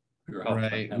event. We were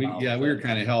helping we were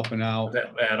kind of helping out.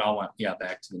 That all went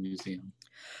back to the museum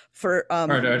or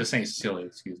to St. Cecilia,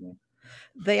 excuse me.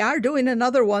 They are doing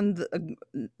another one,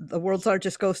 the world's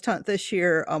largest ghost hunt this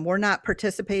year. We're not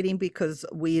participating because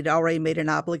we'd already made an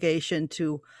obligation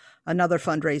to another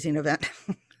fundraising event,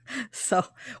 so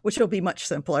which will be much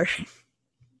simpler.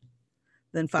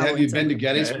 Than following. Have you been to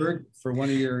Gettysburg for one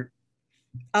of your?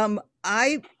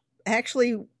 I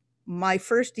actually, my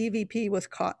first EVP was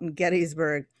caught in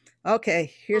Gettysburg.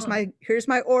 Okay, here's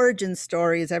my origin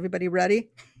story. Is everybody ready?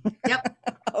 Yep.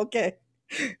 Okay.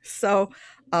 So,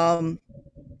 I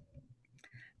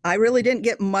really didn't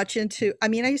get much into, I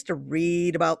used to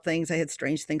read about things. I had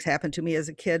strange things happen to me as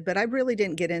a kid, but I really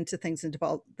didn't get into things until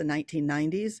about the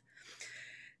 1990s.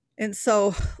 And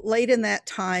so late in that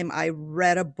time, I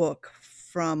read a book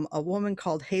from a woman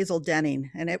called Hazel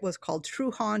Denning, and it was called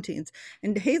True Hauntings.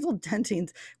 And Hazel Denning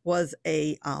was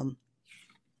a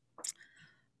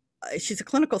she's a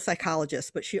clinical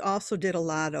psychologist, but she also did a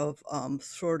lot of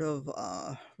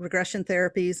regression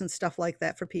therapies and stuff like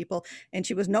that for people. And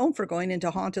she was known for going into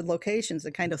haunted locations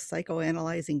and kind of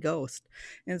psychoanalyzing ghosts.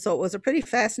 And so it was a pretty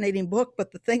fascinating book.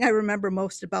 But the thing I remember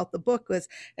most about the book was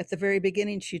at the very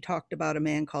beginning, she talked about a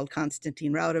man called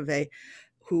Konstantin Raudove,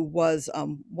 who was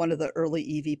one of the early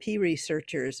EVP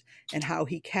researchers, and how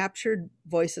he captured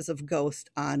voices of ghosts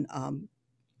on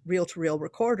reel-to-reel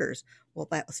recorders. Well,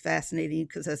 that was fascinating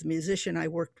because as a musician, I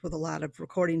worked with a lot of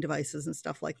recording devices and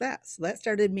stuff like that. So that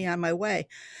started me on my way.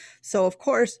 So of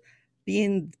course,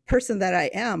 being the person that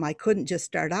I am, I couldn't just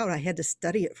start out. I had to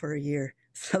study it for a year.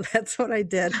 So that's what I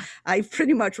did. I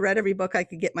pretty much read every book I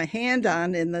could get my hand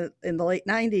on in the late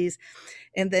 90s.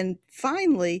 And then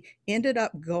finally ended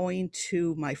up going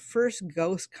to my first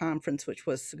ghost conference, which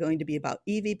was going to be about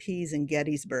EVPs in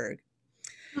Gettysburg.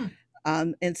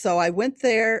 And so I went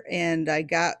there and I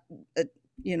got,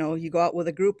 you go out with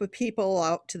a group of people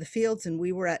out to the fields, and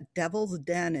we were at Devil's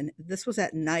Den, and this was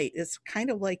at night. It's kind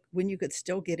of like when you could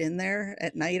still get in there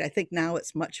at night. I think now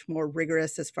it's much more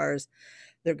rigorous as far as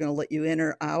they're going to let you in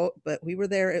or out, but we were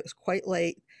there. It was quite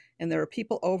late, and there were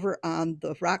people over on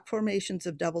the rock formations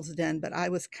of Devil's Den, but I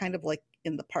was kind of like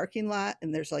in the parking lot,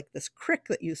 and there's like this creek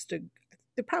that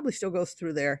it probably still goes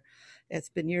through there. It's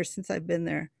been years since I've been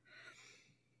there.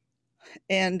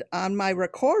 And on my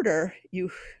recorder,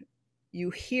 you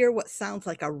hear what sounds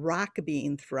like a rock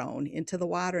being thrown into the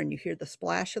water, and you hear the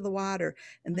splash of the water,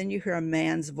 and then you hear a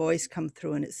man's voice come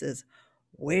through, and it says,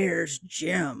 "Where's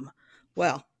Jim?"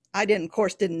 Well, I didn't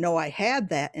know I had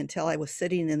that until I was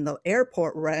sitting in the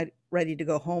airport ready to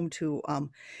go home to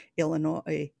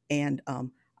Illinois, and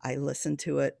I listened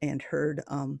to it and heard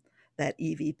that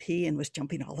EVP and was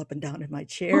jumping all up and down in my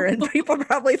chair, and people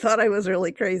probably thought I was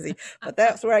really crazy, but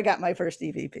that's where I got my first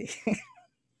EVP.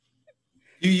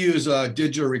 You use a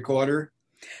digital recorder?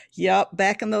 Yep.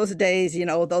 Back in those days,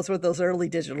 those were those early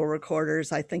digital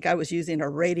recorders. I think I was using a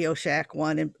Radio Shack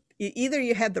one, and either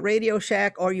you had the Radio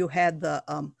Shack or you had the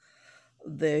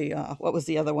what was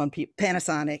the other one?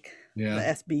 Panasonic, Yeah. The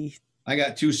SB. I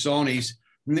got two Sonys,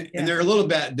 and they're a little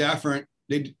bit different.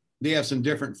 They have some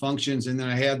different functions, and then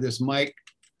I have this mic,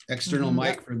 external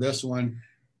mic for this one.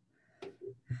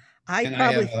 I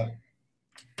have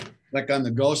like on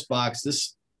the Ghost Box,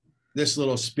 this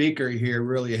little speaker here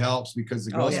really helps because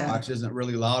the Ghost Box isn't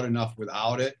really loud enough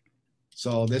without it.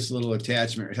 So this little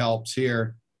attachment helps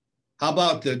here. How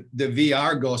about the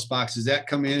VR Ghost Box? Does that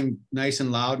come in nice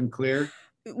and loud and clear?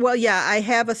 Well, yeah, I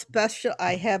have a special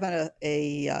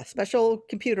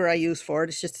computer I use for it.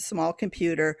 It's just a small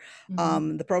computer.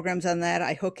 The programs on that,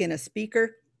 I hook in a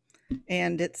speaker,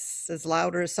 and it's as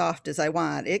loud or as soft as I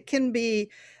want. It can be,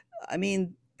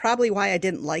 probably why I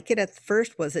didn't like it at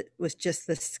first was it was just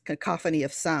this cacophony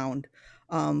of sound.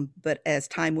 But as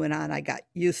time went on, I got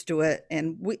used to it,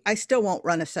 and I still won't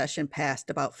run a session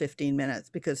past about 15 minutes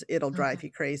because it'll drive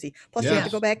you crazy. Plus, you have to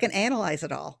go back and analyze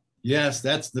it all. Yes,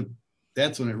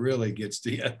 that's when it really gets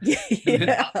to you.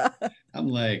 Yeah. I'm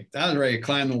like, I was ready to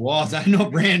climb the walls. I know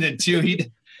Brandon too. He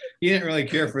didn't really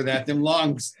care for that. Them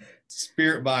long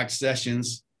spirit box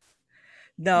sessions.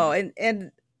 No,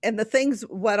 and the things,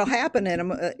 what'll happen in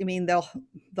them,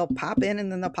 they'll pop in and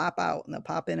then they'll pop out, and they'll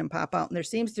pop in and pop out. And there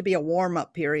seems to be a warm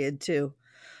up period too.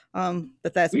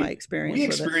 But that's my experience. We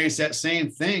experienced that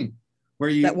same thing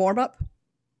that warm up,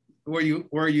 where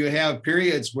you have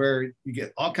periods where you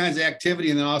get all kinds of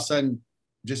activity and then all of a sudden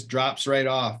just drops right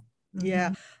off.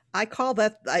 Yeah. I call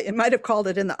that, I might have called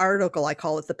it in the article, I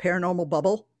call it the paranormal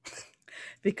bubble.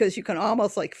 Because you can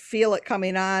almost like feel it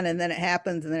coming on, and then it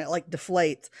happens, and then it like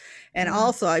deflates. And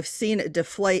also I've seen it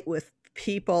deflate with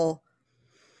people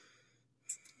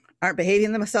aren't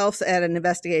behaving themselves at an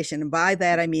investigation. And by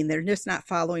that, I mean, they're just not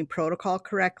following protocol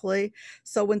correctly.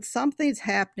 So when something's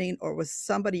happening, or with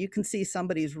somebody, you can see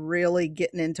somebody's really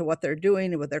getting into what they're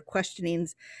doing and with their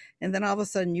questionings. And then all of a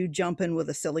sudden you jump in with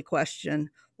a silly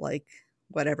question, like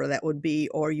whatever that would be,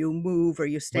 or you move, or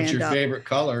you stand up. What's your favorite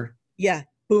color? Yeah.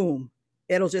 Boom.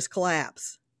 It'll just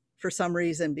collapse for some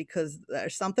reason, because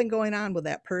there's something going on with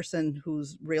that person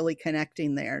who's really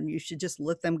connecting there, and you should just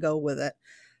let them go with it.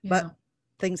 Yeah. But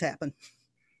things happen.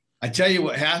 I tell you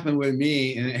what happened with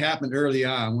me, and it happened early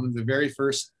on. One of the very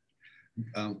first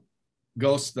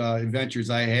ghost adventures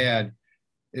I had,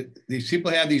 these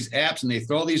people have these apps, and they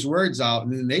throw these words out,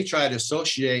 and then they try to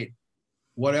associate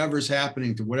whatever's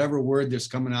happening to whatever word that's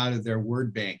coming out of their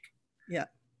word bank. Yeah.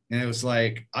 And it was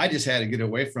like, I just had to get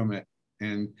away from it.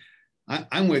 And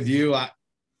I'm with you.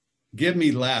 Give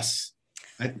me less.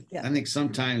 I think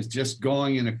sometimes just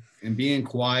going and being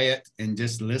quiet and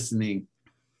just listening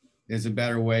is a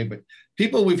better way. But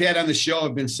people we've had on the show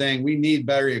have been saying we need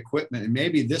better equipment, and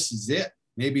maybe this is it.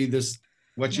 Maybe this,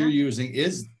 what you're using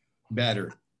is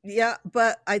better. Yeah,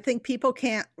 but I think people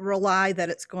can't rely that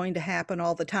it's going to happen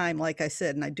all the time, like I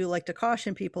said. And I do like to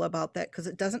caution people about that because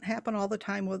it doesn't happen all the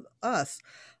time with us.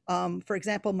 For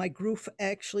example, my group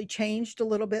actually changed a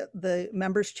little bit. The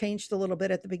members changed a little bit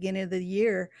at the beginning of the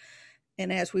year.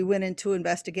 And as we went into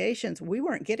investigations, we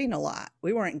weren't getting a lot.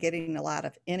 We weren't getting a lot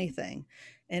of anything.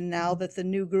 And now that the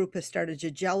new group has started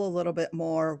to gel a little bit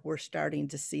more, we're starting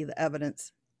to see the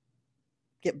evidence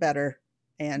get better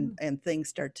and things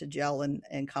start to gel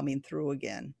and coming through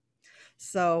again.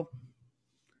 So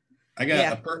I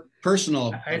got a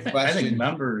personal question. I think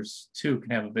members too can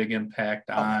have a big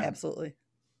impact on absolutely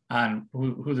on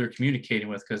who they're communicating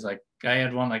with. Because like I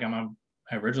had one, like I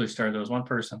originally started, there was one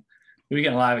person, we were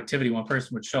getting a lot of activity. One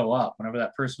person would show up. Whenever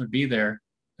that person would be there,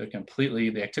 the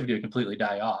activity would completely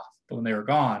die off. But when they were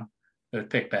gone, it would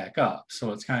pick back up.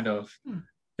 So it's kind of,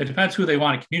 it depends who they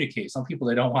want to communicate. Some people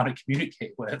they don't want to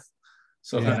communicate with.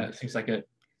 So then it seems like it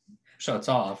shuts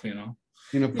off,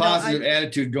 Positive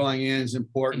attitude going in is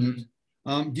important.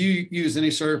 Do you use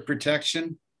any sort of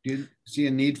protection? Do you see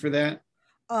a need for that?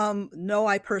 No,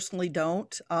 I personally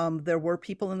don't. There were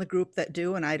people in the group that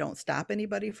do, and I don't stop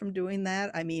anybody from doing that.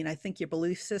 I mean, I think your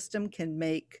belief system can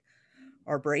make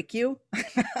or break you.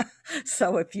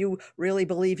 So if you really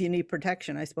believe you need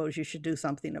protection, I suppose you should do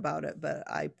something about it, but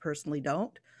I personally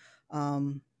don't.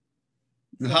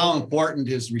 How important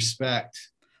is respect?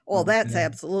 Well, that's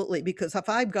absolutely, because if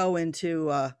I go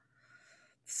into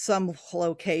some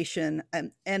location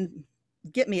and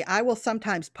get me, I will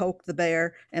sometimes poke the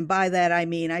bear. And by that, I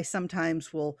mean, I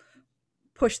sometimes will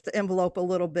push the envelope a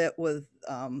little bit with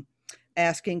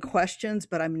asking questions,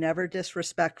 but I'm never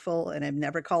disrespectful and I'm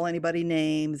never call anybody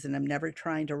names and I'm never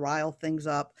trying to rile things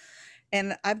up.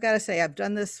 And I've got to say, I've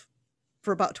done this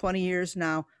for about 20 years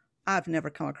now. I've never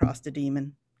come across a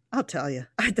demon. I'll tell you,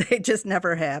 they just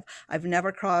never have. I've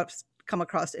never come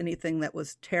across anything that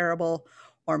was terrible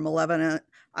or malevolent.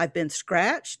 I've been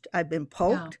scratched, I've been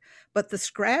poked, but the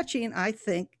scratching, I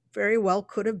think, very well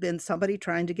could have been somebody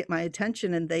trying to get my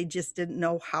attention and they just didn't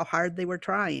know how hard they were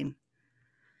trying.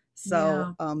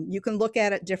 So you can look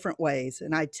at it different ways,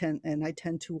 and I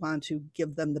tend to want to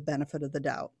give them the benefit of the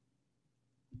doubt.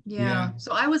 Yeah.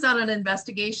 So I was on an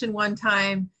investigation one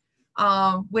time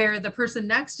where the person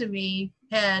next to me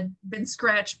had been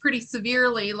scratched pretty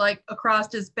severely, like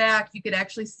across his back. You could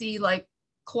actually see like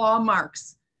claw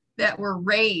marks that were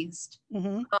raised.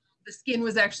 The skin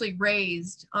was actually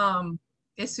raised.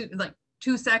 As soon, like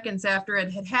 2 seconds after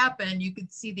it had happened, you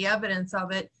could see the evidence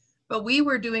of it. But we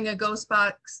were doing a ghost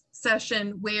box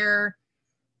session where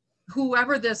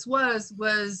whoever this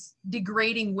was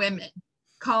degrading women,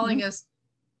 calling us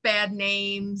bad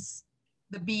names,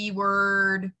 the B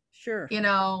word. Sure.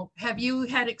 Have you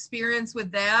had experience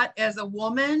with that as a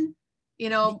woman?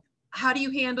 How do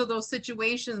you handle those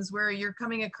situations where you're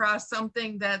coming across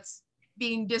something that's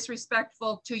being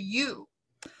disrespectful to you?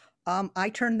 I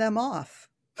turn them off.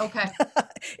 Okay.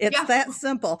 It's that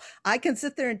simple. I can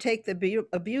sit there and take the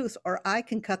abuse, or I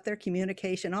can cut their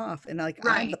communication off. And I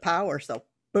have the power. So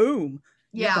boom,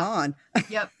 you're gone.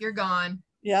 Yep, you're gone.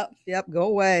 Yep, go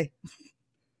away.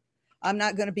 I'm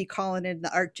not going to be calling in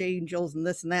the archangels and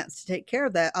this and that to take care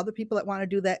of that. Other people that want to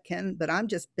do that can, but I'm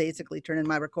just basically turning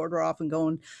my recorder off and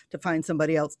going to find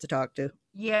somebody else to talk to.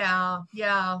 Yeah.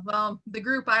 Well, the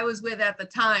group I was with at the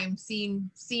time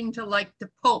seemed to like to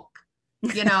poke,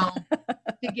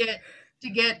 to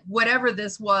get whatever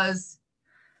this was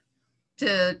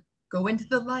to go into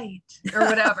the light or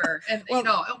whatever. And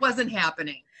it wasn't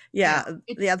happening.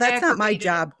 That's not my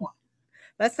job.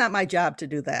 That's not my job to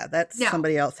do that. That's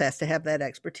somebody else has to have that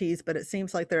expertise. But it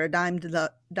seems like there are a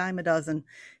dime a dozen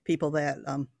people that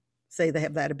say they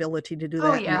have that ability to do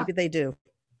that.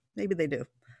 Maybe they do.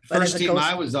 But first team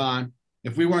I was on,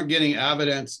 if we weren't getting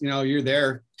evidence, you're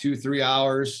there 2-3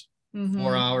 hours,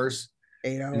 4 hours,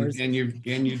 8 hours, and you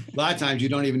a lot of times you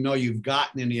don't even know you've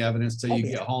gotten any evidence till you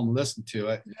get home and listen to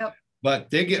it.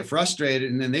 But they get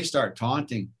frustrated and then they start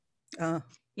taunting.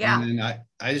 And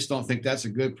I just don't think that's a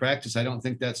good practice. I don't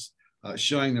think that's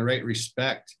showing the right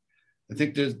respect. I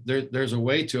think there's a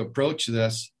way to approach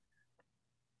this.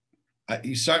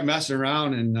 You start messing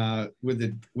around and with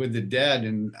the dead,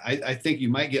 and I think you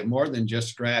might get more than just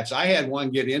scratch. I had one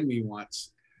get in me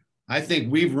once. I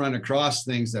think we've run across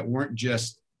things that weren't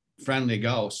just friendly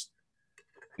ghosts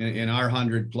in our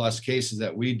 100+ cases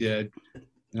that we did.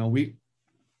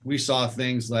 We saw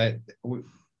things like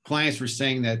clients were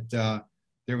saying that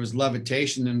there was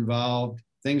levitation involved,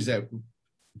 things that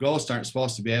ghosts aren't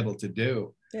supposed to be able to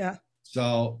do. Yeah.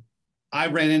 So I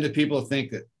ran into people who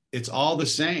think that it's all the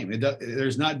same.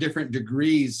 There's not different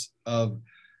degrees of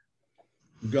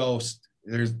ghost.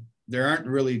 There aren't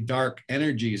really dark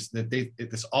energies, that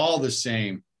it's all the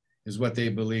same is what they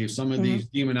believe. Some of these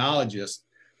demonologists,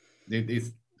 they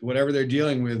whatever they're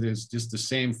dealing with is just the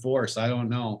same force. I don't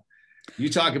know. You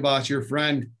talk about your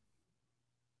friend.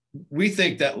 We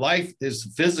think that life is a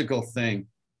physical thing,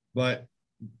 but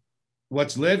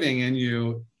what's living in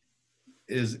you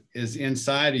is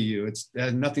inside of you. It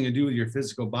has nothing to do with your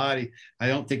physical body. I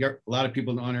don't think a lot of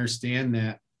people don't understand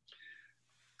that.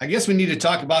 I guess we need to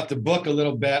talk about the book a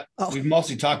little bit. Oh. We've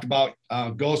mostly talked about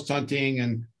ghost hunting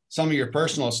and some of your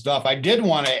personal stuff. I did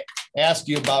want to ask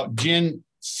you about Jin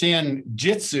Sin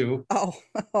Jitsu. Oh,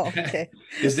 okay.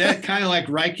 Is that kind of like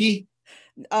Reiki?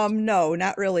 No,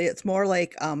 not really. It's more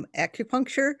like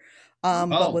acupuncture,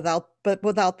 but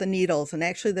without the needles. And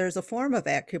actually, there's a form of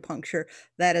acupuncture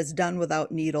that is done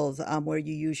without needles, where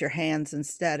you use your hands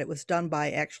instead. It was done by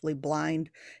actually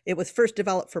blind. It was first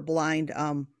developed for blind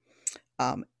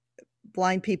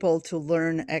people to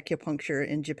learn acupuncture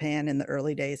in Japan in the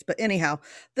early days. But anyhow,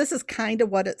 this is kind of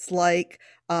what it's like.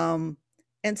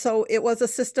 And so it was a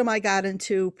system I got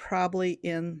into probably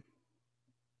in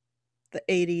the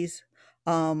 80s.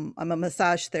 I'm a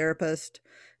massage therapist.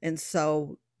 And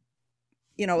so,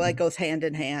 that goes hand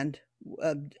in hand,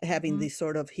 having these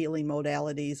sort of healing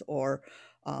modalities, or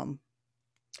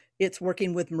it's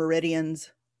working with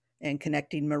meridians and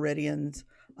connecting meridians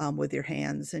with your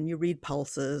hands, and you read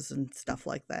pulses and stuff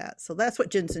like that. So that's what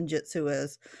Jinsen Jitsu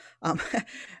is.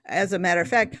 As a matter of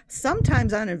fact,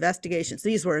 sometimes on investigations,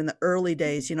 these were in the early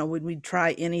days, when we'd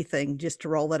try anything just to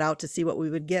roll it out to see what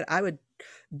we would get, I would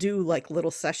do like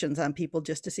little sessions on people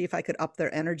just to see if I could up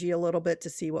their energy a little bit to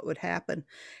see what would happen.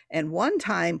 And one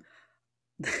time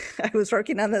I was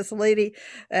working on this lady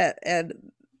and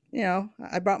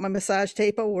I brought my massage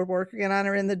table. We're working on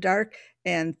her in the dark,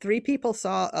 and 3 people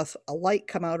saw a light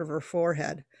come out of her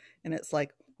forehead. And it's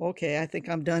like, okay, I think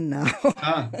I'm done now.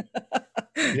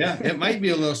 Yeah, it might be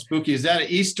a little spooky. Is that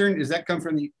Does that come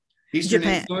from the Eastern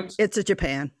Japan? Influence? It's a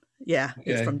Japan. Yeah,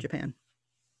 okay. It's from Japan.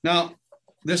 Now,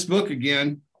 this book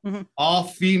again, all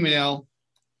female.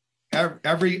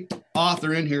 Every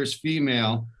author in here is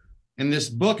female. And this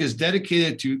book is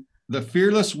dedicated to the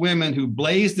fearless women who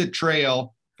blazed the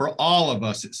trail for all of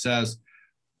us. It says,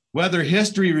 whether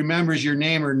history remembers your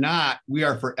name or not, we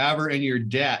are forever in your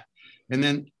debt. And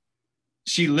then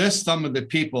she lists some of the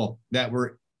people that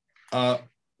were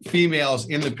females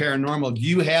in the paranormal. Do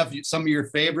you have some of your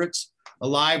favorites,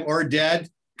 alive or dead,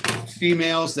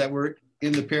 females that were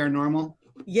in the paranormal?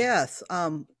 Yes.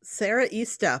 Sarah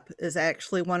Estep is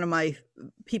actually one of my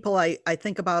people I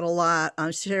think about a lot.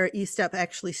 Sarah Estep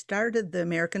actually started the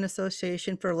American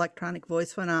Association for Electronic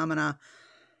Voice Phenomena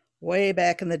way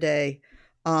back in the day.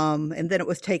 And then it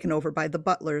was taken over by the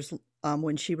Butlers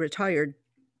when she retired.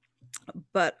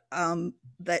 But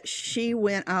that she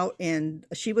went out and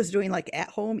she was doing like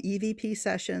at-home EVP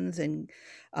sessions, and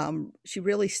she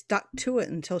really stuck to it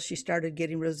until she started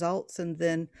getting results. And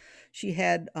then she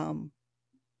had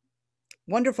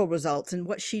wonderful results. And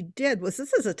what she did was,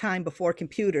 this is a time before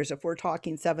computers, if we're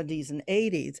talking 70s and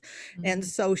 80s. And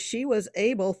so she was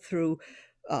able, through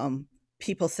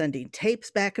people sending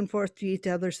tapes back and forth to each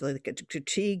other so they could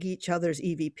critique each other's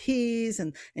EVPs,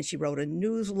 and she wrote a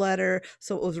newsletter.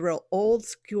 So it was real old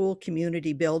school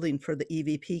community building for the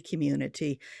EVP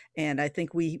community. And I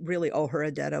think we really owe her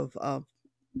a debt of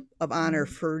honor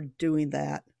for doing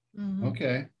that.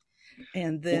 Okay.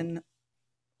 And then,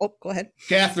 go ahead.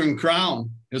 Catherine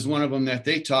Crown is one of them that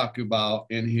they talk about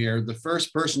in here. The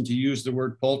first person to use the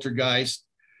word poltergeist.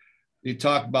 They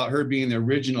talk about her being the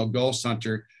original ghost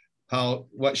hunter. How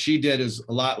what she did is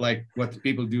a lot like what the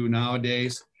people do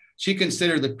nowadays. She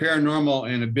considered the paranormal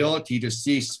and ability to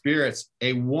see spirits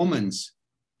a woman's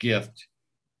gift.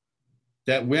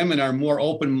 That women are more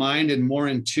open-minded, more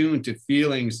in tune to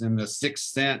feelings and the sixth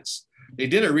sense. They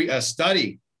did a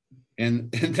study, and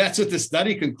that's what the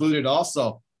study concluded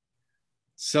also.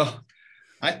 So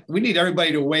we need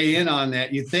everybody to weigh in on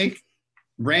that. You think,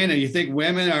 Brandon, you think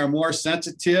women are more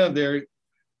sensitive there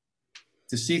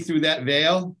to see through that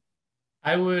veil?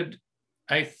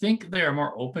 I think they are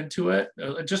more open to it,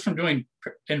 just from doing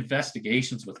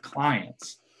investigations with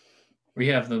clients. We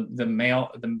have the male,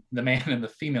 the man and the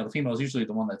female. The female is usually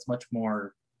the one that's much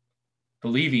more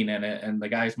believing in it, and the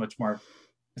guy's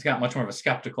it's got much more of a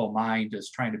skeptical mind, is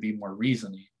trying to be more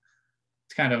reasoning.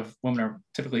 It's kind of, women are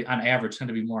typically, on average, tend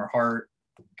to be more heart,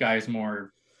 guys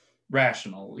more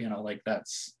rational, like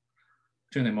that's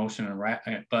between the emotion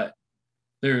and but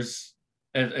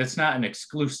it's not an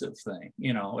exclusive thing,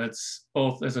 it's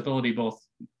both, as ability both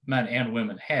men and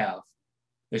women have.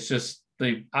 It's just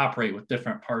they operate with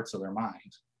different parts of their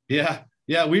mind. Yeah.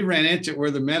 Yeah. We ran into it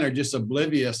where the men are just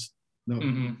oblivious.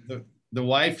 The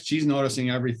wife, she's noticing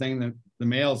everything. The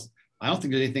males, I don't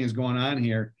think anything is going on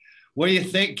here. What do you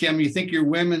think, Kim? You think your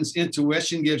women's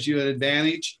intuition gives you an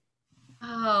advantage?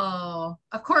 Oh,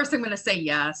 of course I'm going to say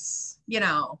yes.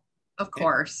 Of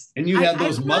course. And you have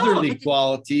those I don't know. motherly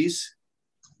qualities.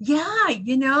 Yeah,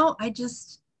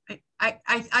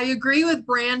 I agree with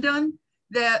Brandon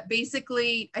that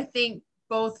basically I think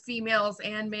both females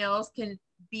and males can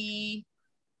be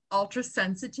ultra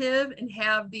sensitive and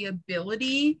have the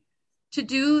ability to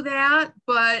do that,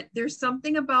 but there's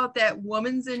something about that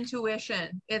woman's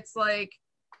intuition. It's like,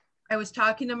 I was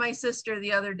talking to my sister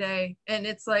the other day, and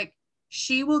it's like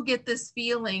she will get this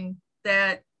feeling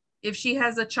that if she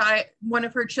has a child, one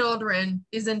of her children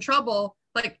is in trouble,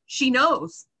 like she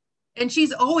knows, and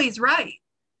she's always right.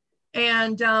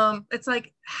 And it's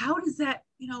like, how does that,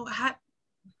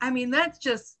 that's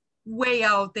just way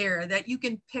out there that you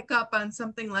can pick up on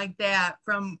something like that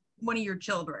from one of your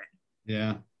children.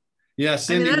 Yeah. Yeah,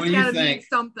 Cindy, what do you think?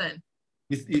 Something.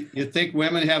 You think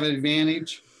women have an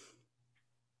advantage?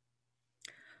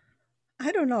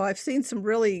 I don't know. I've seen some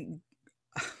really.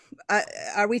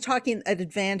 Are we talking an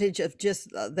advantage of just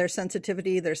their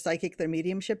sensitivity, their psychic, their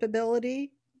mediumship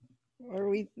ability?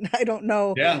 Or I don't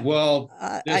know. Yeah, well,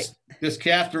 this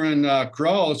Catherine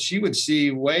Crow, she would see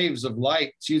waves of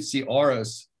light. She'd see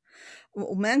auras.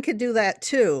 Well, men could do that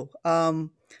too.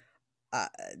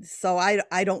 So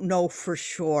I don't know for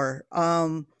sure.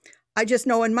 I just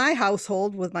know in my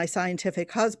household with my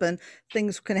scientific husband,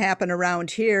 things can happen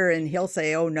around here and he'll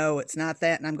say, oh, no, it's not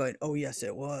that. And I'm going, oh, yes,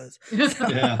 it was.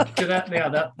 Yeah.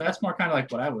 That's more kind of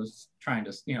like what I was trying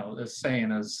to, is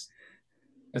saying as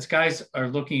guys are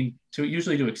looking to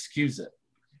usually to excuse it.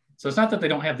 So it's not that they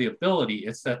don't have the ability,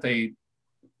 it's that they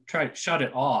try to shut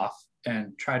it off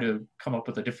and try to come up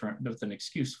with an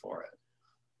excuse for it.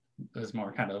 Is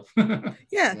more kind of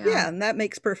yeah, and that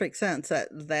makes perfect sense. That's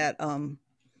how.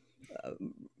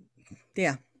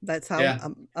 Yeah.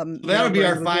 That'll be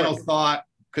our final thought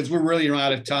because we're really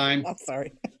out of time. I'm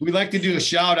sorry. We'd like to do a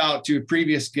shout out to a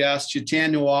previous guest,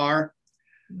 Chatan Noir,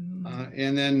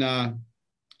 and then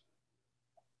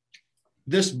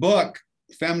this book,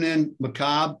 Feminine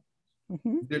Macabre.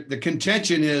 The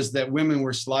contention is that women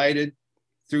were slighted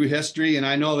through history, and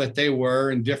I know that they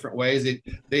were in different ways.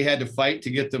 They had to fight to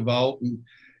get the vote,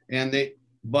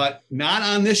 but not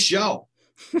on this show.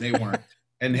 They weren't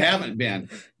and haven't been.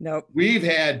 Nope. We've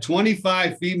had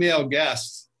 25 female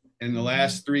guests in the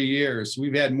last 3 years.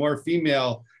 We've had more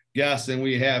female guests than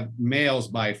we have males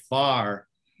by far.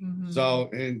 So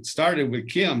it started with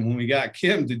Kim when we got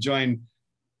Kim to join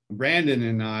Brandon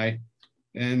and I,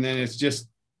 and then it's just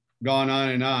gone on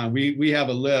and on. We have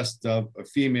a list of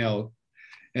female.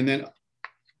 And then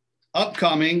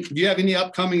upcoming, do you have any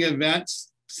upcoming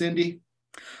events, Cindy?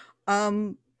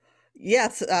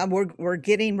 Yes, we're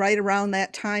getting right around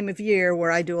that time of year where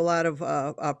I do a lot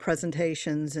of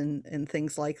presentations and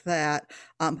things like that.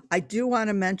 I do want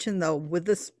to mention though, with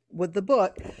the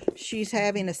book, she's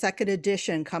having a second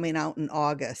edition coming out in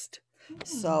August.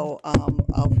 So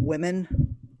of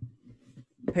women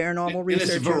paranormal researchers.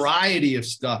 There's a variety of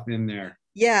stuff in there.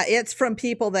 Yeah, it's from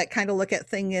people that kind of look at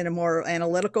things in a more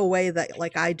analytical way that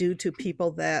like I do to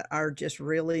people that are just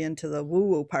really into the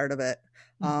woo-woo part of it.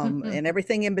 And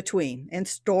everything in between, and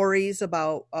stories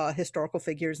about historical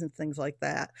figures and things like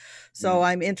that. So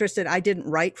I'm interested. I didn't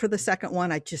write for the second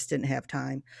one. I just didn't have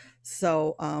time.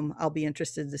 So I'll be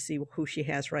interested to see who she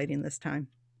has writing this time.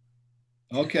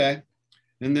 Okay.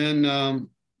 And then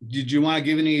did you want to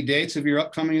give any dates of your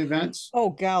upcoming events? Oh,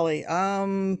 golly.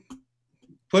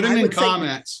 Put them in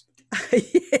comments.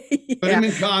 Put them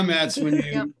in comments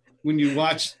when you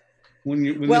watch. When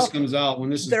this comes out, when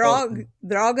this is they're all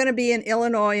going to be in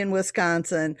Illinois and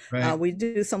Wisconsin. Right. We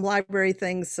do some library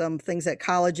things, some things at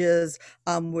colleges.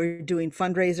 We're doing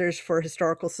fundraisers for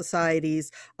historical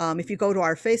societies. If you go to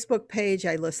our Facebook page,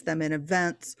 I list them in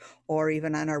events, or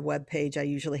even on our webpage. I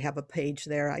usually have a page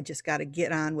there. I just got to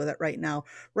get on with it right now.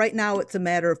 Right now, it's a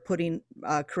matter of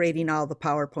creating all the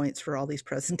PowerPoints for all these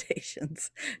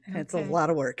presentations. Okay. It's a lot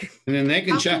of work. And then they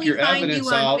can check your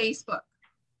evidence out. Facebook?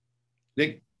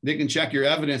 They can check your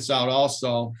evidence out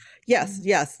also.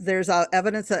 Yes. There's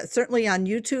evidence that certainly on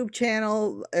YouTube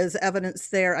channel is evidence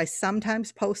there. I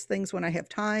sometimes post things when I have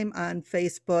time on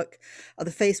Facebook.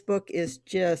 The Facebook is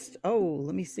just,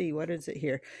 let me see. What is it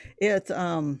here? It's,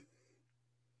 I'll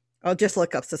just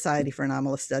look up Society for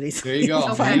Anomalous Studies. There you go.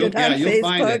 You'll find it on Facebook.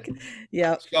 Find it.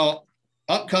 Yeah. So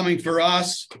upcoming for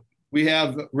us, we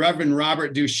have Reverend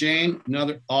Robert Duchesne,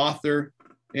 another author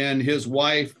and his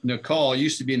wife, Nicole,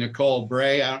 used to be Nicole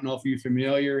Bray. I don't know if you're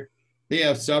familiar. They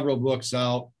have several books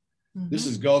out. This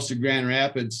is Ghosts of Grand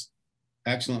Rapids.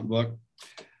 Excellent book.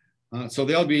 So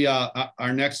they'll be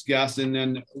our next guest. And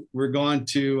then we're going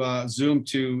to Zoom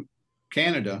to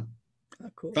Canada,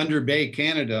 Cool. Thunder Bay,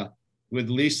 Canada, with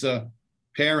Lisa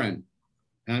Perrin.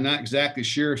 And I'm not exactly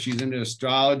sure if she's into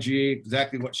astrology,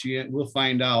 exactly what we'll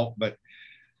find out. But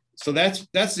so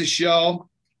that's the show.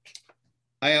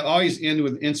 I always end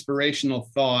with inspirational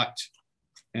thought.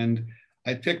 And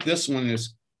I picked this one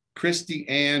as Christy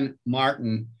Ann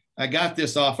Martin. I got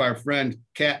this off our friend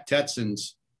Kat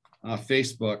Tetson's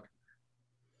Facebook.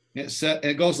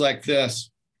 It goes like this.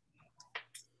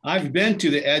 I've been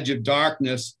to the edge of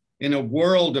darkness in a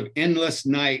world of endless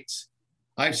nights.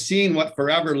 I've seen what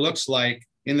forever looks like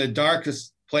in the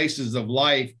darkest places of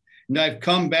life. And I've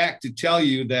come back to tell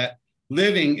you that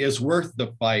living is worth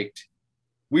the fight.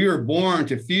 We were born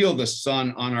to feel the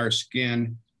sun on our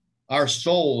skin. Our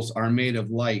souls are made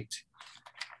of light.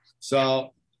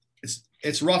 So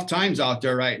it's rough times out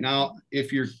there right now.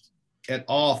 If you're at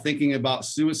all thinking about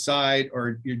suicide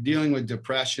or you're dealing with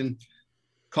depression,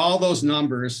 call those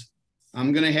numbers.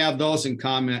 I'm going to have those in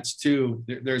comments too.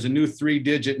 There's a new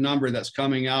 3-digit number that's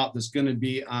coming out that's going to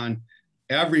be on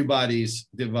everybody's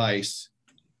device,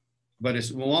 but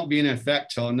it won't be in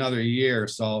effect till another year.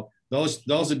 So those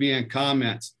will be in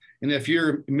comments. And if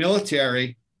you're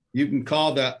military, you can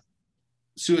call the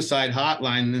suicide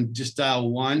hotline and then just dial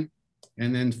 1.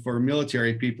 And then for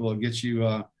military people, it'll get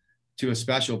you to a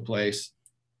special place.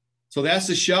 So that's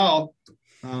the show.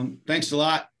 Thanks a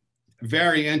lot.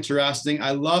 Very interesting.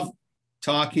 I love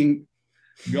talking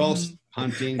ghost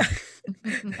hunting.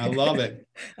 I love it.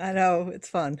 I know, it's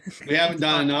fun. We haven't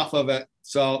done enough of it.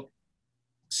 So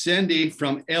Cindy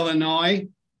from Illinois.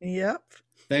 Yep.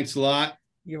 Thanks a lot.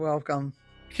 You're welcome.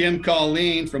 Kim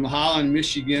Colleen from Holland,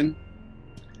 Michigan.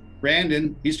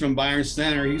 Brandon, he's from Byron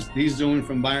Center. He's doing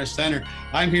from Byron Center.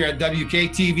 I'm here at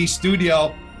WKTV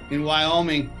studio in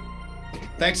Wyoming.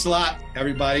 Thanks a lot,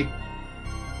 everybody.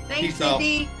 Thanks, Peace out.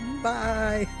 Cindy.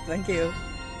 Bye. Thank you.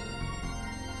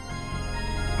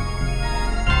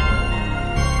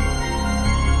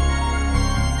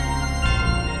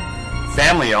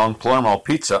 Family-owned Palermo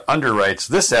Pizza underwrites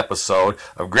this episode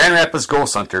of Grand Rapids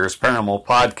Ghost Hunters Paranormal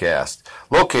Podcast,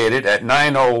 located at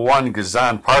 901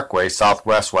 Gazan Parkway,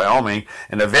 Southwest Wyoming,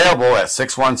 and available at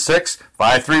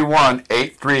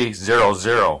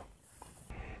 616-531-8300.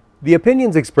 The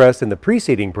opinions expressed in the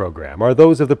preceding program are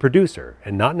those of the producer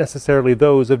and not necessarily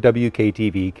those of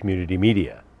WKTV Community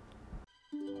Media.